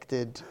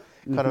dissected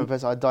kind of a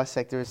person. I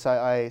dissected it, so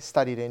I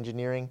studied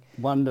engineering.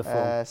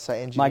 Wonderful. So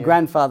engineering. My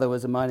grandfather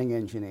was a mining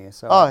engineer,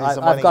 so he's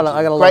a mining I've got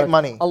engineer. a Great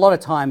money. a lot of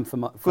time for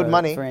Good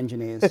money for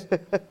engineers.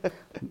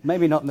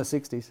 Maybe not in the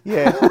 60s.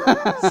 Yeah.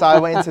 So I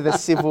went into the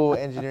civil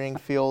engineering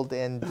field,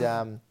 and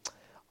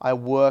I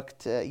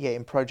worked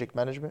in project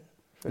management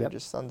for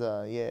just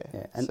under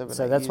And 7,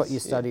 so 8 that's what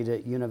years. you studied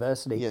at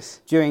university.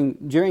 Yes.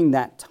 During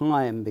that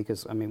time,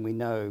 because I mean we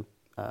know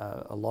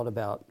a lot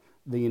about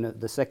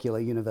the secular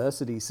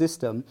university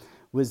system.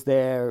 Was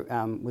there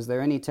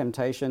any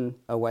temptation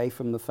away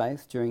from the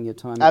faith during your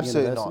time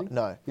Absolutely at university?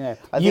 not. No. Yeah.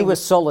 I You think were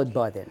solid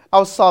by then. I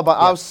was solid,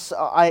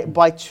 but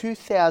by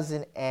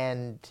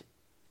 2010.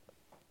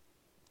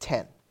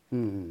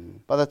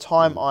 By the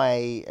time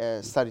I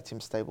studied Tim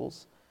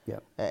Stables,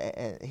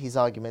 and his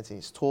arguments and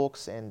his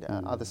talks, and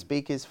other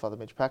speakers, Father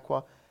Mitch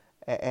Pacwa,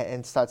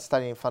 and started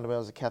studying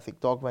fundamentals of Catholic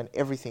dogma and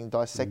everything,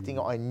 dissecting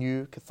it, I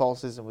knew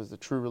Catholicism was the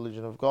true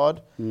religion of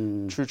God,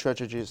 true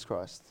Church of Jesus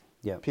Christ.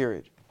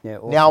 Period. Yeah,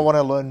 awesome. Now I want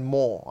to learn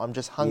more. I'm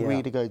just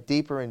hungry to go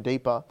deeper and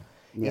deeper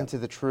into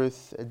the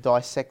truth,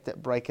 dissect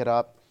it, break it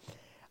up,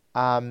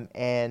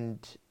 and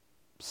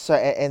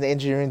the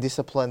engineering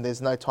discipline.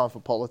 There's no time for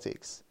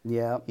politics.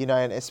 Yeah, you know,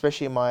 and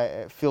especially in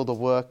my field of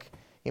work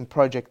in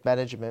project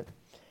management,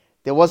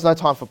 there was no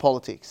time for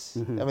politics.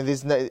 I mean,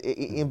 there's no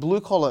in blue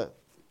collar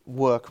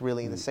work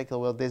really in the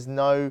secular world. There's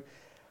no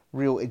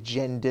real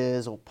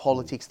agendas or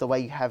politics the way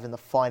you have in the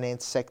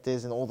finance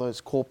sectors and all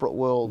those corporate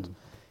world.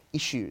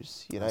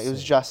 Issues, you know, it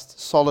was just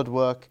solid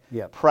work,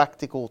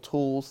 practical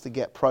tools to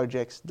get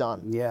projects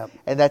done.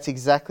 And that's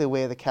exactly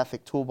where the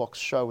Catholic Toolbox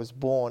show was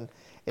born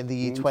in the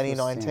year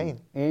 2019.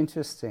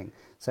 Interesting.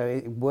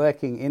 So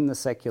working in the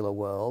secular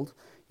world,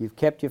 you've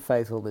kept your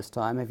faith all this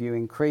time. Have you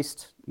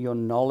increased your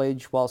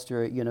knowledge whilst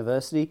you're at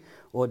university,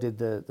 or did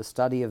the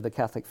study of the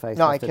Catholic faith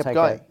No, have I to kept take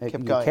going.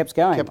 Kept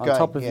going Kept on going,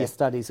 top of your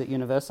studies at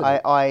university?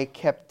 I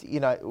kept,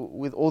 you know,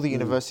 with all the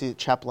university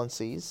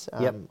chaplaincies,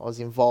 I was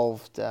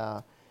involved.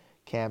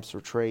 Camps,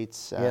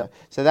 retreats.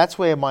 So that's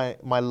where my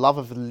love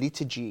of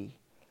liturgy,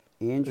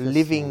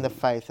 living the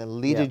faith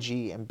and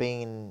liturgy and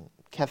being in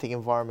Catholic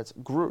environments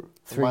grew.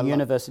 Through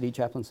university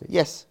chaplaincy?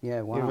 Yes.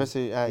 Yeah, wow.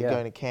 University,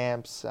 going to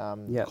camps,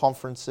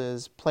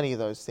 conferences, plenty of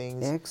those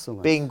things.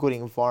 Excellent. Being good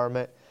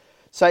environment.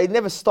 So it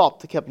never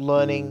stopped. I kept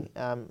learning.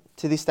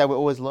 To this day, we're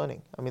always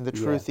learning. I mean, the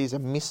truth is a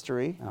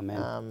mystery.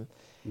 Amen.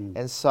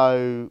 And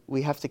so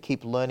we have to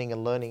keep learning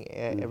and learning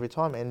every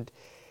time. And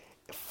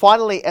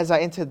finally, as I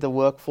entered the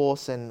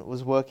workforce and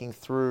was working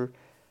through,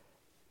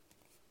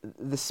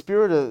 the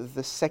spirit of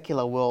the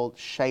secular world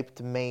shaped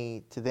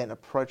me to then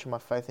approach my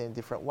faith in a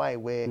different way,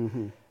 where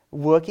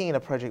working in a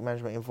project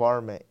management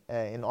environment,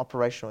 an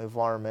operational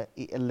environment,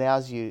 it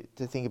allows you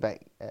to think about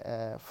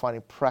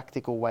finding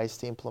practical ways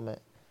to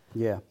implement,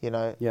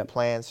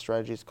 plans,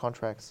 strategies,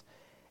 contracts.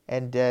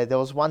 And there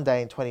was one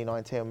day in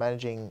 2019,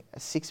 managing a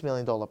 $6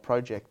 million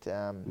project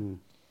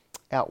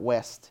out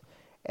west.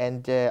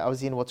 And I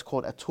was in what's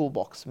called a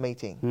toolbox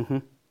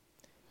meeting.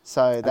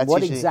 So that's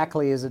what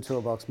exactly is a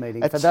toolbox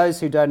meeting? For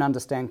those who don't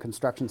understand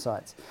construction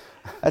sites.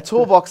 A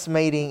toolbox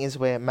meeting is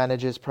where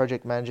managers,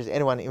 project managers,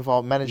 anyone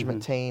involved,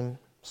 management team,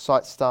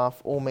 site staff,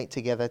 all meet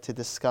together to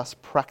discuss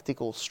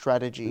practical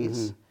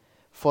strategies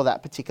for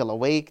that particular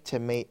week to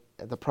meet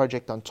the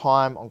project on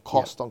time, on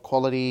cost, on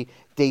quality,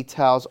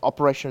 details,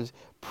 operations,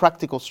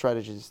 practical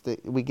strategies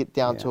that we get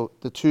down to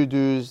the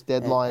to-dos,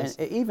 deadlines.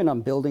 And even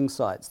on building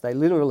sites, they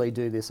literally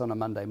do this on a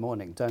Monday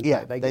morning, don't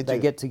they? They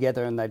get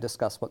together and they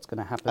discuss what's going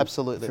to happen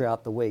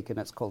throughout the week, and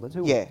it's called a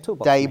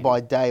toolbox day meeting. By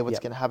day, what's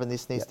going to happen.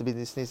 This needs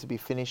to be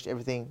finished.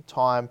 Everything,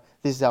 time.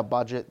 This is our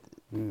budget,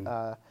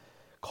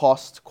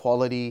 cost,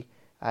 quality,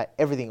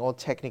 everything, all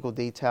technical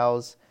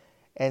details,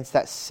 and it's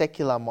that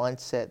secular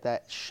mindset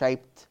that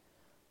shaped.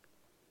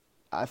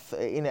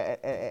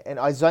 And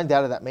I zoned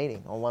out of that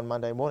meeting on one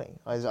Monday morning.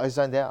 I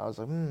zoned out. I was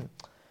like,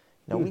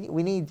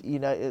 we need,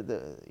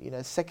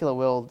 the secular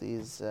world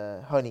is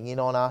honing in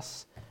on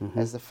us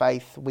as the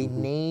faith. We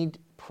need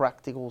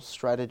practical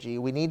strategy.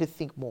 We need to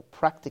think more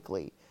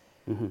practically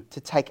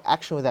to take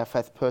action with our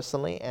faith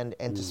personally and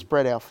to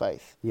spread our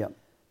faith.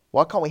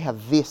 Why can't we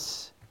have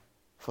this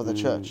for the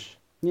church?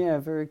 Yeah,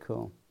 very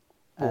cool.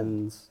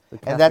 And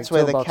that's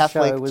where the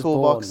Catholic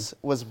Toolbox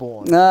was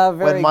born.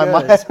 Very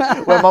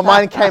good. When my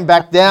mind came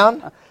back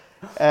down.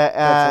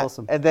 That's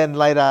awesome. And then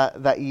later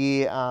that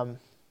year,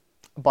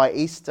 by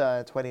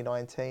Easter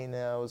 2019,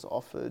 I was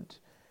offered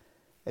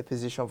a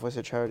position on Voice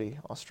of Charity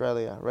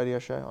Australia radio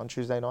show on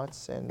Tuesday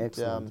nights. And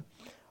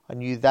I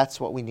knew that's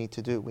what we need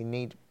to do. We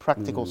need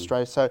practical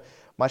strategy. So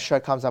my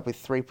show comes up with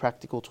 3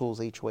 practical tools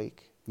each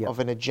week Yep. of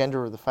an agenda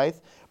of the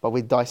faith, but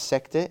we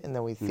dissect it and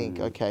then we think,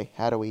 okay,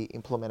 how do we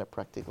implement it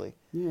practically?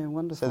 Yeah,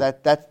 wonderful. So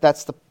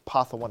that's the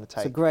path I want to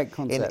take. It's a great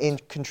concept. In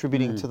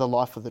contributing to the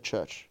life of the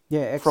church.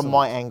 Yeah, excellent. From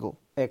my angle.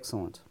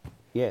 Excellent.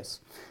 Yes.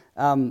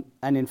 And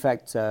in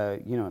fact,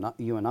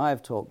 you and I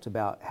have talked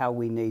about how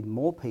we need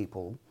more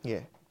people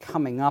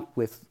coming up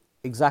with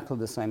exactly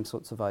the same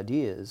sorts of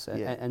ideas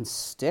and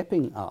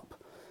stepping up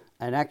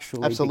and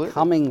actually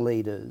becoming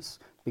leaders,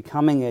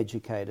 becoming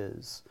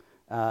educators.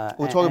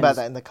 We'll talk about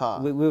that in the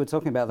car. We were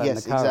talking about that in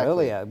the car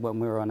earlier when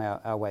we were on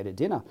our way to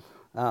dinner,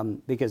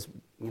 because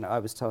I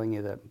was telling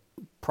you that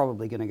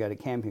probably going to go to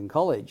Campion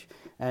College,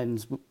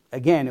 and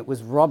again it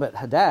was Robert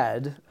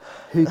Haddad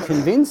who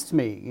convinced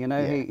me.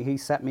 He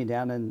sat me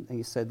down and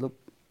he said, "Look,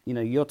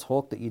 your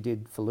talk that you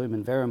did for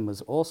Lumen Verum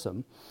was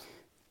awesome.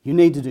 You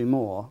need to do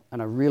more,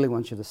 and I really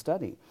want you to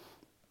study."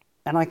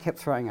 And I kept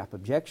throwing up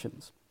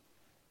objections.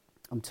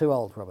 "I'm too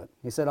old, Robert."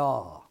 He said,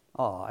 "Oh,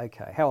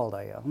 okay. How old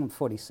are you?" "I'm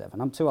 47.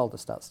 I'm too old to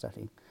start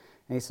studying."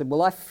 And he said,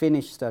 "Well, I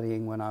finished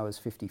studying when I was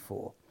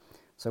 54.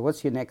 So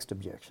what's your next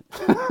objection?"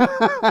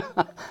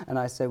 And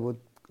I said, "Well,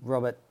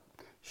 Robert,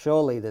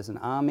 surely there's an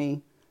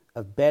army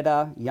of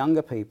better,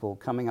 younger people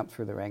coming up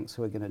through the ranks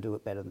who are going to do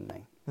it better than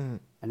me."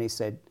 And he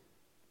said,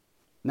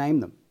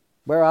 "Name them.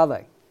 Where are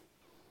they?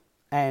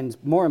 And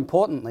more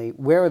importantly,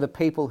 where are the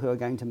people who are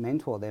going to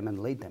mentor them and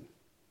lead them?"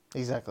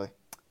 Exactly.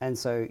 And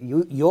so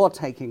you're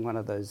taking one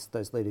of those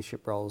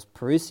leadership roles.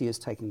 Perusia is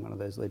taking one of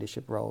those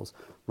leadership roles.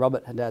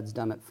 Robert Haddad's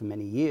done it for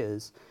many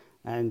years.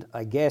 And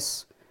I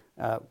guess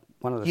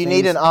one of the You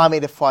need an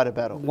army to fight a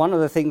battle. One of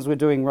the things we're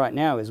doing right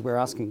now is we're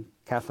asking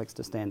Catholics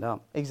to stand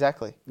up.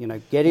 Exactly.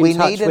 Get in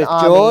touch with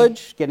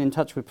George, get in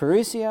touch with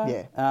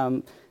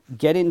Perusia,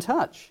 get in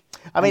touch.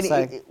 I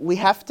mean, we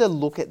have to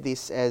look at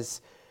this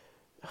as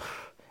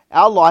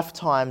our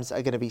lifetimes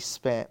are going to be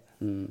spent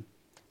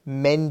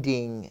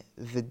mending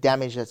the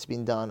damage that's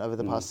been done over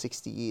the past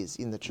 60 years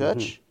in the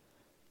church.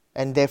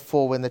 And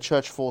therefore, when the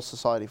church falls,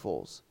 society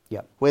falls.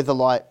 Yep. We're the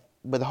light,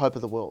 we're the hope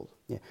of the world.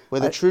 Yeah.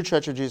 We're the true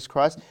church of Jesus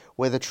Christ.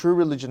 We're the true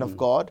religion of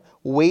God.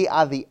 We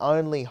are the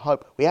only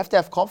hope. We have to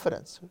have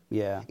confidence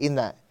in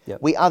that.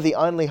 Yep. We are the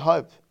only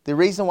hope. The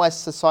reason why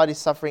society is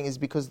suffering is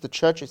because the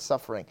church is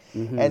suffering.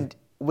 And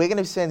we're going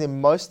to be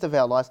spending most of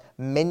our lives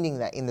mending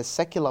that in the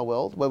secular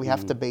world where we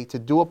have to be to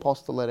do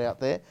apostolate out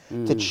there,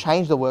 to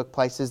change the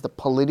workplaces, the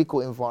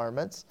political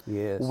environments.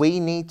 Yes. We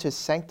need to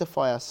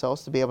sanctify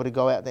ourselves to be able to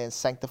go out there and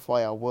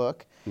sanctify our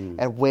work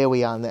and where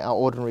we are in our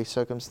ordinary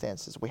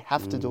circumstances. We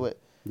have to do it.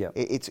 Yep.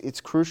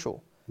 It's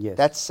crucial. Yes.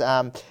 That's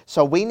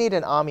so we need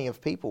an army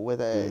of people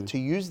to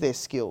use their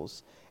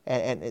skills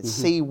and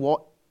see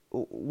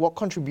what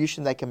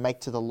contribution they can make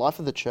to the life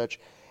of the church.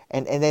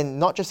 And then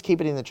not just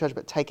keep it in the church,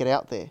 but take it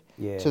out there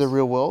to the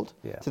real world,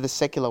 to the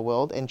secular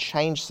world, and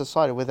change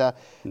society, whether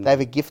they have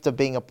a gift of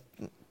being a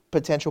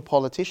potential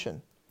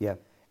politician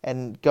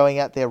and going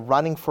out there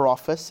running for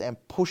office and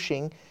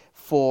pushing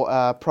for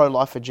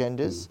pro-life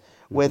agendas,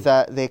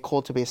 whether they're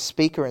called to be a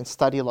speaker and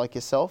study like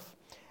yourself,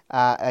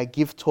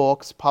 give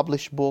talks,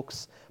 publish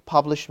books,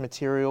 publish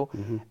material.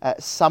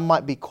 Some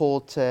might be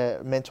called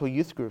to mentor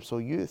youth groups or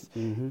youth.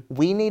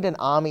 We need an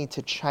army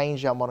to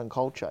change our modern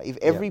culture. If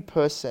every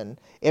person,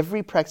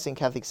 every practicing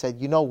Catholic said,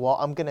 "You know what,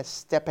 I'm going to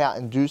step out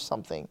and do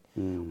something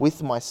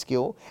with my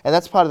skill," and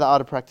that's part of the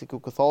art of practical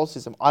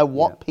Catholicism. I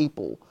want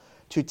people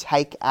to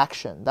take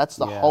action. That's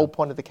the whole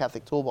point of the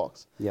Catholic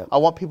toolbox. I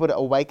want people to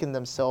awaken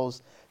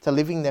themselves to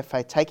living their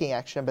faith, taking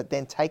action, but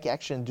then take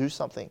action and do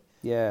something.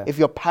 If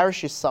your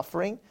parish is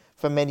suffering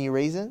for many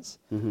reasons,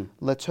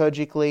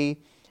 liturgically,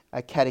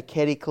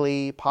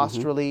 catechetically,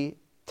 pastorally,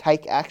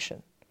 take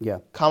action.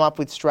 Come up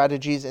with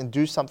strategies and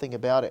do something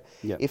about it.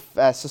 If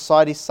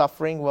society is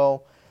suffering,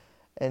 well,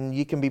 and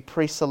you can be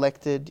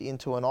pre-selected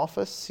into an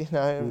office,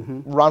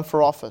 run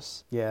for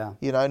office.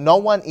 No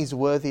one is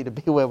worthy to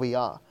be where we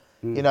are.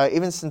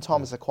 Even St.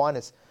 Thomas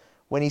Aquinas,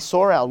 when he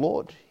saw our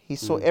Lord, he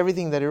saw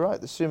everything that he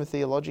wrote. The Summa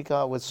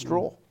Theologica was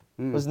straw.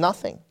 It was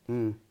nothing.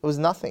 It was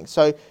nothing.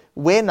 So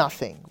we're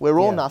nothing. We're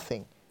all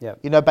nothing.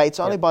 But it's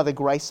only by the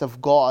grace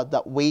of God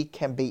that we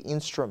can be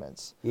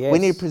instruments. We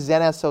need to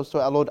present ourselves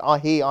to our Lord.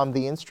 Here, I'm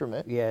the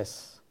instrument.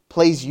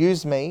 Please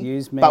use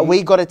me. But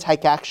we got to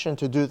take action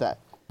to do that.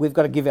 We've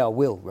got to give our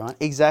will, right?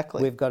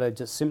 Exactly. We've got to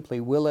just simply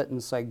will it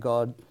and say,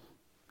 "God,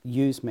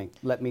 use me.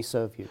 Let me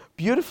serve you."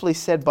 Beautifully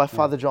said by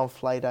Father John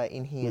Flader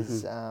in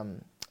his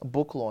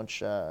book launch,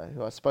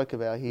 who I spoke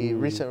about. He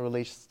recently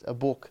released a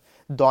book,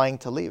 Dying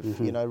to Live,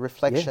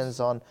 reflections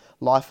on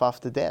life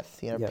after death,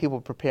 people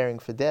preparing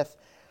for death.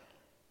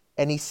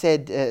 And he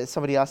said,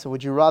 somebody asked him,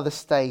 "Would you rather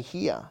stay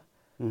here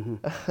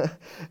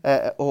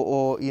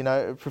or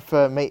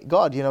prefer meet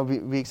God?"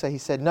 He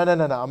said, no,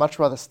 I'd much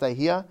rather stay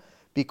here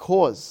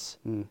because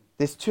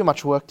there's too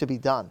much work to be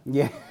done.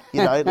 And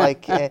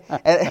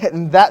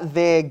that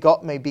there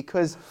got me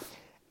because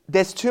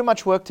there's too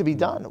much work to be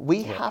done.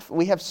 We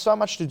have so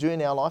much to do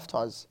in our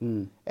lifetimes.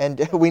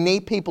 And we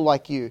need people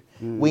like you.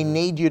 We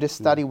need you to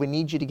study. We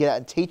need you to get out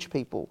and teach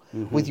people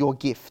with your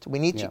gift. We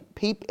need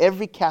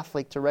every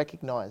Catholic to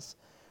recognize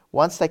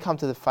once they come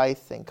to the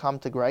faith and come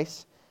to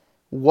grace,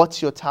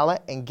 what's your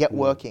talent, and get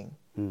working.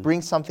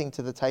 Bring something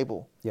to the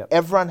table. Yep.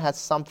 Everyone has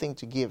something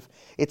to give.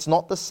 It's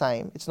not the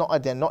same. It's not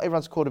identical. Not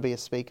everyone's called to be a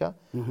speaker.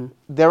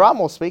 There are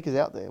more speakers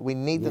out there. We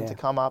need them to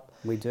come up.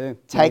 We do.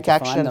 Take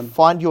action.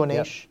 Find your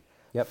niche.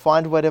 Yep.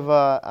 Find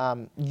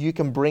whatever you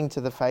can bring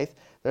to the faith.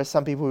 There are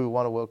some people who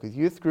want to work with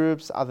youth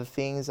groups, other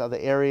things, other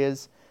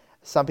areas.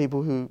 Some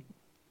people who,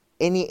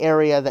 any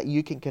area that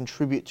you can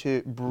contribute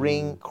to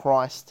bring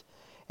Christ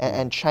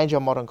and change our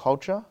modern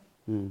culture,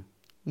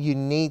 you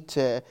need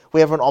to,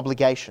 we have an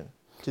obligation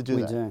to do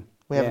that. We do.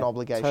 We have an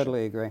obligation.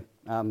 Totally agree.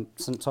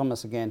 St.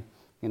 Thomas again,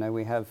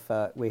 we have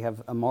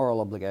a moral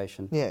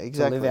obligation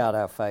to live out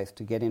our faith,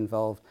 to get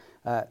involved.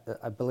 I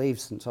believe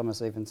St.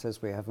 Thomas even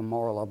says we have a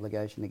moral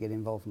obligation to get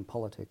involved in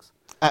politics.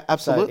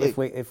 Absolutely.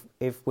 So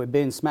if we're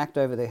being smacked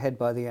over the head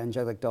by the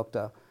angelic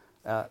doctor,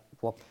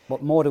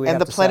 what more do we have to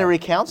say? And the plenary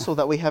council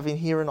that we have in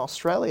here in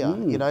Australia,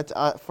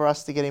 for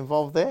us to get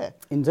involved there.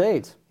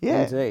 Indeed.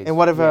 Yeah. Indeed. And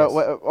whatever,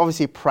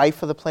 obviously pray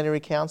for the plenary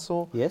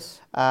council.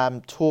 Yes.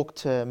 Talk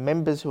to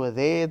members who are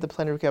there, the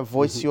plenary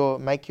council,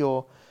 make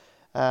your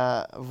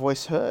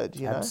voice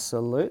heard,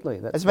 Absolutely.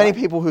 That's There's many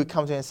people who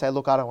come to me and say,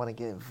 look, I don't want to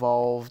get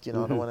involved, I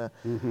don't want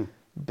to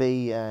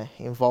be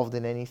involved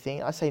in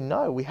anything. I say,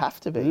 no, we have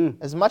to be.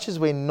 As much as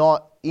we're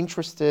not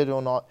interested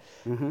or not,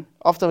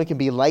 often we can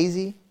be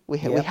lazy. We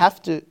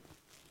have to.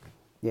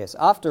 Yes.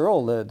 After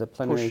all, the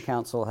plenary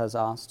council has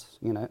asked,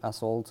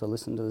 us all to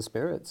listen to the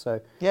Spirit.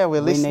 So we're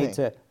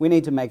listening. We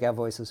need to make our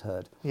voices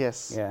heard.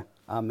 Yes. Yeah.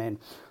 Amen.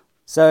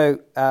 So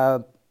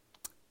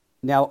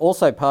now,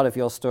 also part of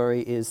your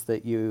story is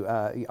that you.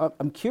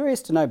 I'm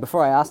curious to know,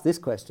 before I ask this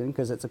question,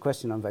 because it's a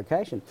question on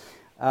vocation.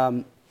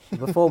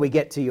 Before we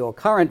get to your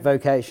current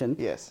vocation,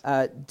 yes.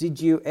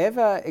 Did you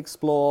ever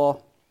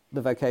explore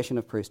the vocation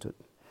of priesthood?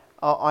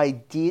 I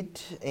did,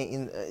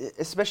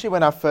 especially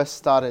when I first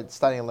started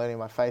studying and learning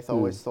my faith. I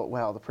always thought,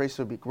 wow, the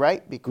priesthood would be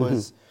great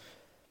because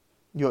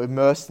you're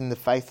immersed in the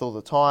faith all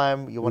the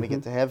time. You want to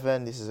get to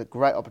heaven. This is a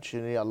great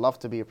opportunity. I'd love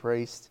to be a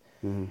priest.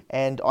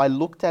 And I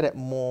looked at it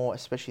more,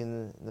 especially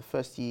in the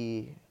first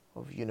year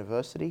of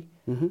university,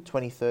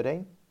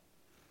 2013.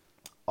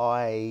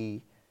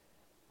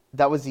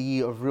 That was the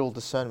year of real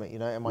discernment,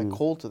 am I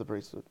called to the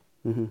priesthood?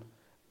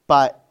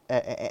 But,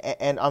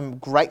 and I'm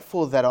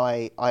grateful that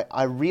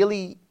I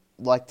really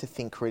like to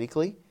think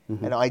critically,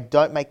 and I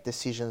don't make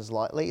decisions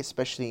lightly,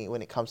 especially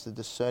when it comes to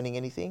discerning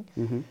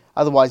anything.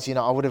 Otherwise,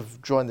 I would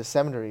have joined the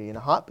seminary in a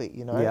heartbeat,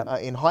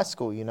 in high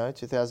school,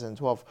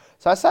 2012.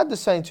 So I started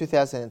discerning in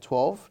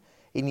 2012,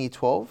 in year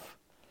 12,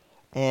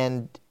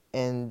 and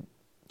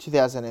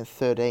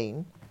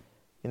 2013,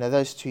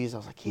 those 2 years I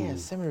was like,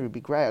 seminary would be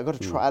great. I got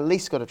to try, at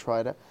least got to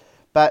try it.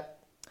 But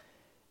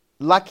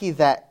lucky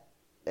that,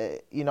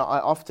 I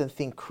often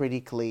think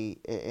critically,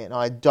 and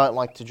I don't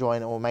like to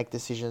join or make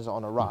decisions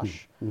on a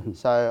rush.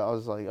 So I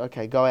was like,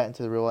 okay, go out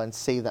into the real world and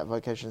see that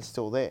vocation is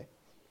still there.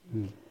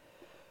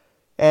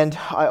 And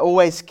I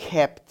always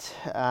kept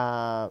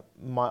my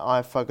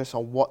eye focused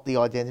on what the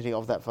identity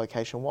of that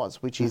vocation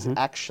was, which is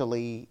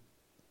actually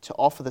to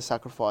offer the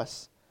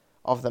sacrifice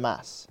of the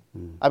Mass.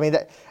 I mean,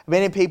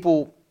 many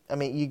people,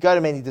 you go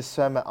to many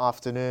discernment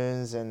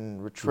afternoons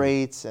and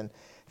retreats and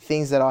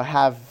things that I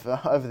have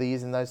over the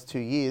years in those 2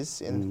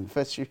 years in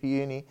first year of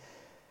uni,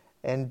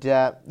 and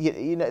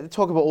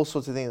talk about all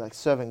sorts of things like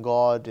serving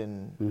God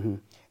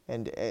and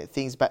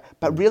things,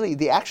 but really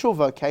the actual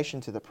vocation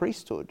to the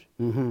priesthood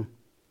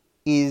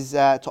is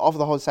to offer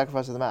the holy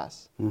sacrifice of the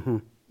Mass.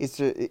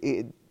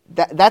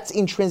 That's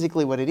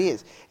intrinsically what it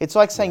is. It's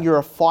like saying you're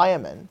a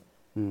fireman.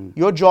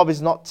 Your job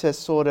is not to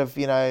sort of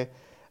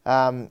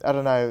I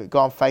don't know, go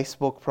on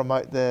Facebook,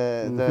 promote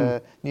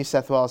the New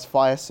South Wales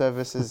Fire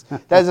Services.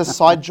 Those are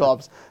side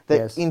jobs.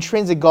 The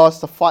intrinsic goal is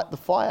to fight the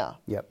fire.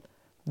 Yep.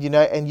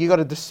 And you got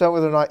to discern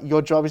whether or not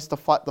your job is to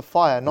fight the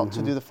fire, not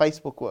to do the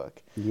Facebook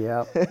work.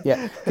 Yeah.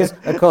 Because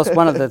of course,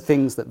 one of the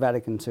things that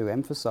Vatican II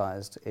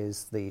emphasised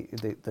is the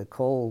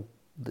call.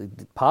 The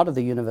part of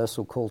the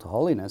universal call to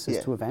holiness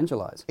is to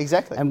evangelise.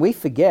 Exactly. And we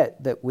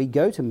forget that we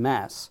go to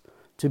Mass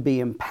to be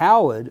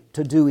empowered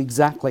to do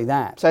exactly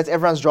that. So it's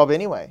everyone's job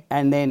anyway.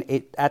 And then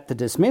at the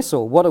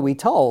dismissal, what are we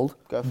told?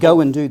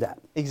 Go and do that.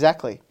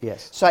 Exactly.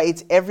 Yes. So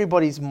it's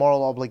everybody's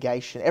moral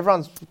obligation.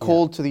 Everyone's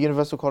called to the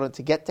universal call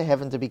to get to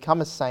heaven, to become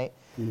a saint.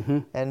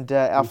 And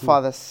our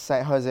father,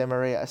 Saint Jose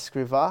Maria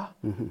Escrivá,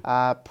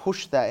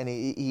 pushed that, and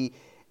he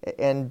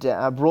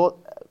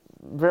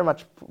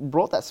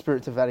brought that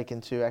spirit to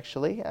Vatican II,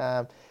 actually.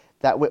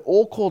 That we're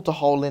all called to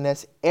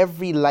holiness.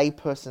 Every lay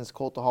person is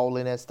called to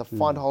holiness, to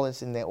find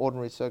holiness in their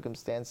ordinary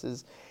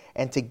circumstances,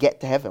 and to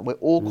get to heaven. We're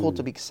all called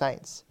to be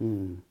saints,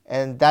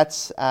 and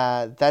that's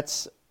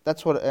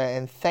what.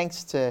 And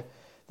thanks to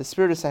the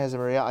Spirit of Saint Jose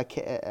Maria,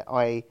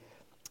 I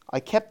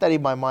kept that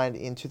in my mind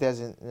in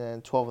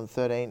 2012 and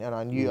 13, and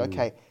I knew,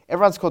 okay,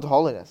 everyone's called to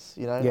holiness.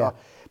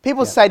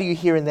 People say to you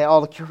here and there,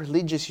 "Oh, look, you're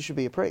religious. You should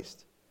be a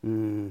priest."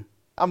 I'm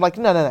like,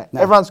 no.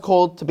 Everyone's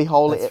called to be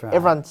holy. That's right.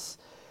 Everyone's.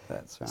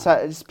 That's right.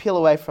 So just peel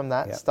away from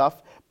that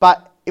stuff.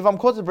 But if I'm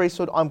called to the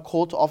priesthood, I'm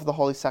called to offer the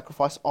holy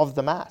sacrifice of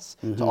the Mass,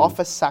 to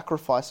offer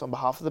sacrifice on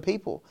behalf of the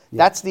people. Yep.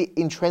 That's the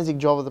intrinsic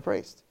job of the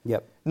priest.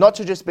 Yep. Not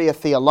to just be a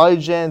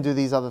theologian, do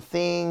these other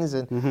things,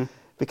 and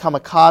become a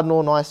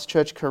cardinal, nice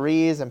church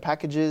careers and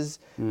packages.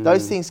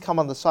 Those things come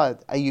on the side.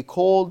 Are you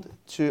called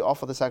to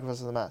offer the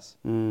sacrifice of the Mass?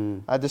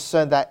 I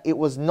discerned that it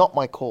was not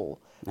my call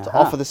to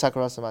offer the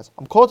sacrifice of the Mass.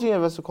 I'm called to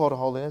universal call to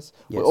holiness.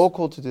 Yes. We're all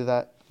called to do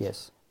that.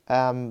 Yes.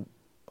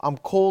 I'm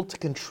called to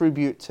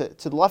contribute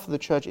to the life of the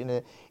church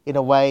in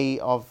a way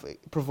of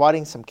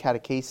providing some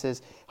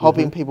catechesis,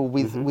 helping people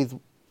with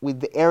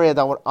the area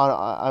that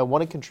I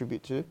want to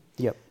contribute to.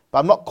 Yep. But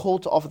I'm not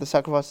called to offer the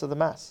sacrifice of the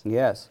Mass.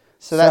 Yes.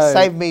 So that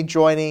saved me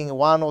joining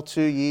 1 or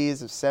 2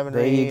 years of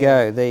seminary.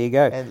 There you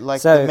go. And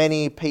like the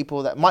many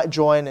people that might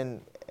join and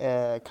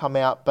come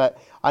out, but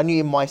I knew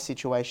in my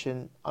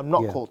situation, I'm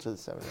not called to the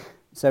seminary.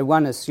 So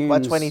one assumes... By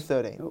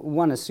 2013.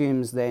 One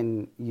assumes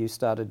then you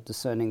started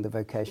discerning the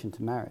vocation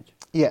to marriage.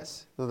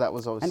 Yes. So that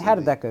was obviously... And how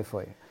did that go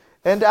for you?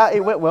 And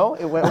it went well.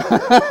 It went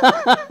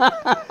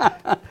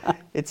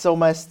It's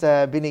almost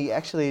been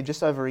actually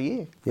just over a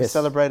year. We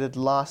celebrated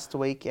last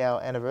week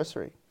our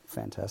anniversary.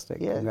 Fantastic.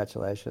 Yeah.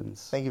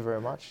 Congratulations. Thank you very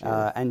much.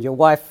 And your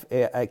wife,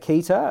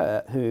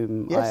 Akita,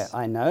 whom Yes.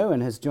 I know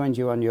and has joined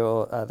you on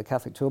your the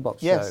Catholic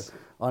Toolbox Yes. show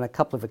on a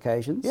couple of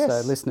occasions. Yes. So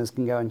listeners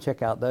can go and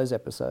check out those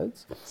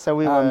episodes. So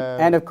we were...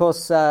 and of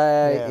course,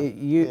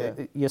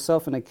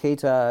 yourself and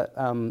Akita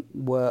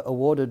were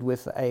awarded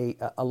with a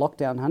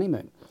lockdown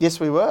honeymoon. Yes,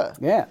 we were.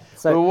 Yeah.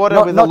 So we were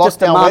awarded with a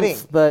lockdown wedding.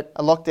 But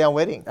a lockdown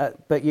wedding.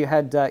 But you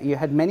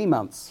had many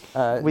months.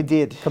 We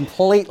did.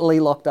 Completely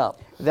locked up.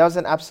 That was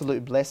an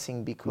absolute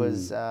blessing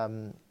because,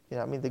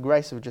 the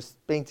grace of just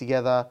being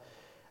together,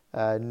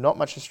 not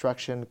much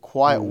distraction,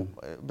 quiet,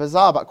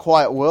 bizarre but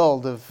quiet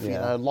world of,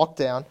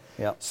 lockdown.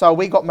 Yep. So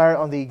we got married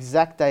on the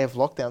exact day of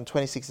lockdown,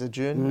 26th of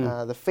June,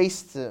 the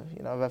feast, of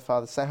our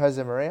Father, St.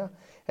 Jose Maria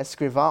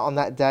Escrivá on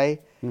that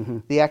day.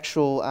 The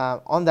actual,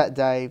 on that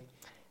day,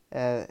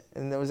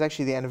 and it was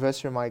actually the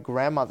anniversary of my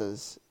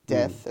grandmother's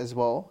death as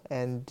well.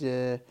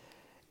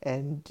 A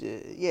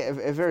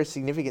very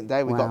significant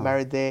day. We got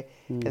married there,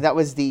 and that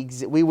was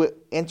we were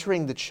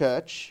entering the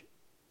church.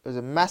 It was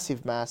a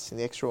massive mass in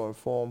the Extra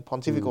Form,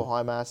 Pontifical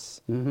High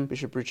Mass.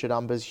 Bishop Richard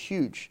Umbers,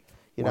 huge.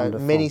 Wonderful.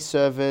 Many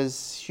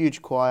servers,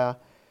 huge choir.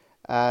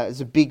 It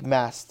was a big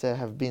mass to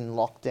have been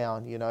locked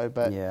down.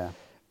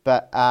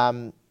 But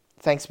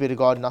thanks be to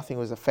God, nothing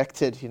was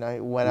affected.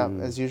 It went up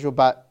as usual.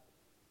 But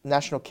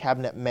National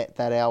Cabinet met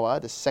that hour,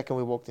 the second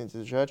we walked into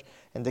the church,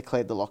 and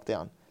declared the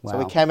lockdown. Wow. So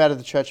we came out of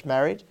the church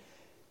married.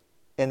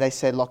 And they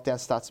said lockdown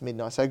starts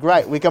midnight. So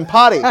great, we can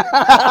party. So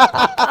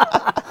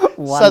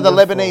the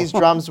Lebanese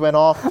drums went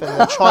off, and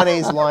the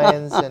Chinese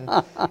lions,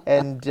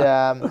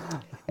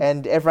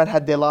 and everyone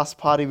had their last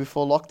party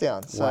before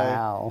lockdown.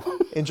 So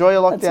enjoy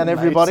your lockdown,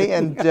 everybody,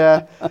 and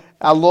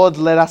our Lord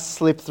let us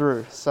slip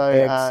through.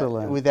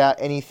 So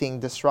without anything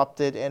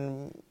disrupted,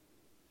 and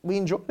we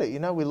enjoyed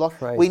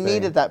it. We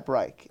needed that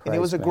break, and it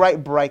was a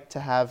great break to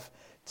have.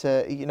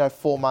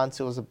 4 months,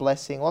 it was a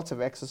blessing. Lots of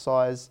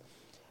exercise,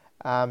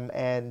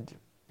 and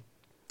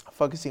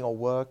focusing on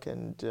work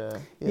and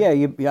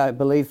I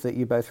believe that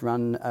you both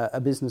run a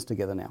business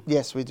together now.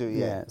 Yes, we do.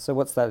 Yeah. So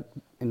what's that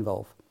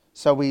involve?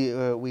 So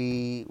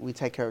we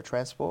take care of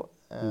transport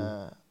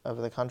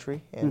over the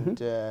country, and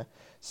we've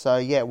so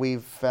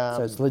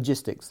it's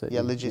logistics.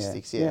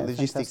 Logistics. Logistics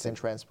fantastic. and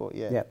transport.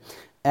 Yeah. Yeah.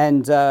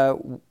 And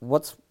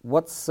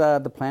what's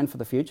the plan for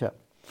the future,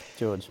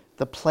 George?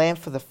 The plan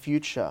for the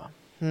future.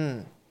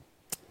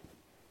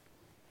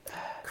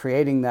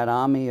 Creating that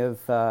army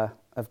of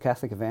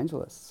Catholic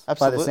evangelists.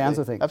 Absolutely. By the sounds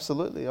of things.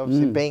 Absolutely.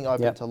 Obviously, being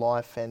open to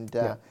life and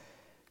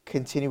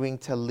continuing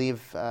to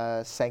live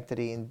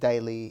sanctity in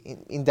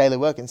daily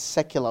work, in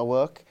secular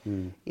work,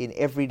 in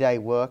everyday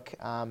work,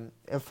 and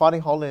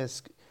finding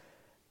holiness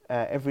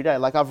every day.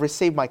 Like, I've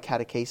received my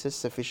catechesis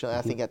sufficiently,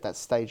 I think, at that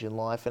stage in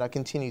life, and I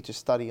continue to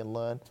study and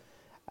learn,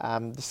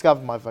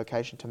 discover my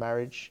vocation to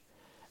marriage,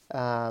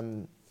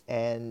 and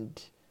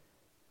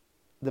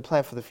the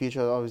plan for the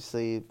future,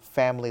 obviously,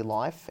 family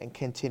life and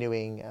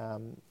continuing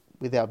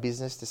with our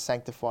business to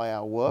sanctify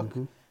our work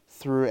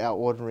through our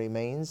ordinary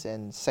means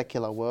and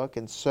secular work,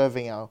 and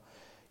serving our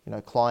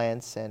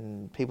clients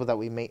and people that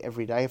we meet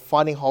every day,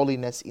 finding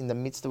holiness in the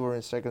midst of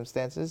our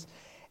circumstances,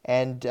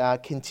 and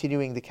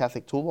continuing the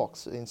Catholic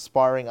Toolbox,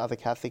 inspiring other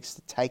Catholics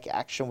to take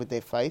action with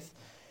their faith,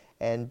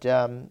 and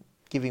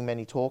giving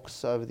many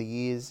talks over the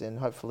years, and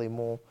hopefully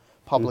more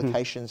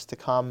publications to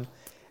come.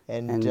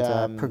 And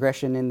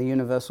progression in the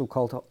universal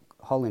call to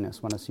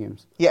holiness, one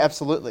assumes. Yeah,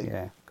 absolutely.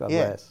 Yeah, God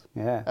bless.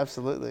 Yeah,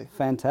 absolutely.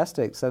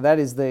 Fantastic. So that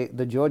is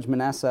the George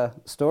Manasseh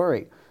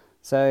story.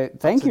 So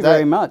thank you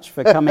very much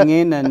for coming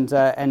in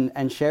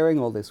and sharing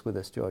all this with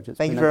us, George. It's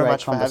Thank been you very a great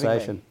much for having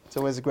conversation. me. It's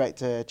always great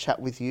to chat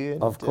with you.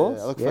 And, of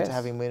course. I look forward to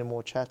having many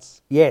more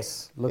chats.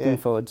 Yes, looking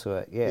forward to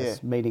it.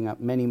 Yes, meeting up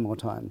many more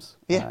times.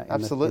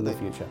 Absolutely. In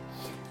the future.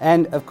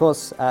 And of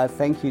course,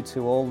 thank you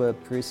to all the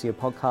Parousia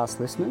podcast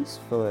listeners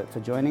for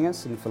joining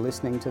us and for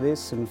listening to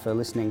this and for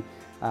listening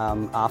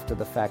after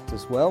the fact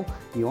as well.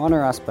 You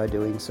honour us by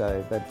doing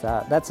so. But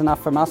that's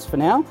enough from us for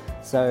now.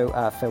 So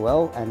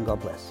farewell and God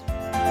bless.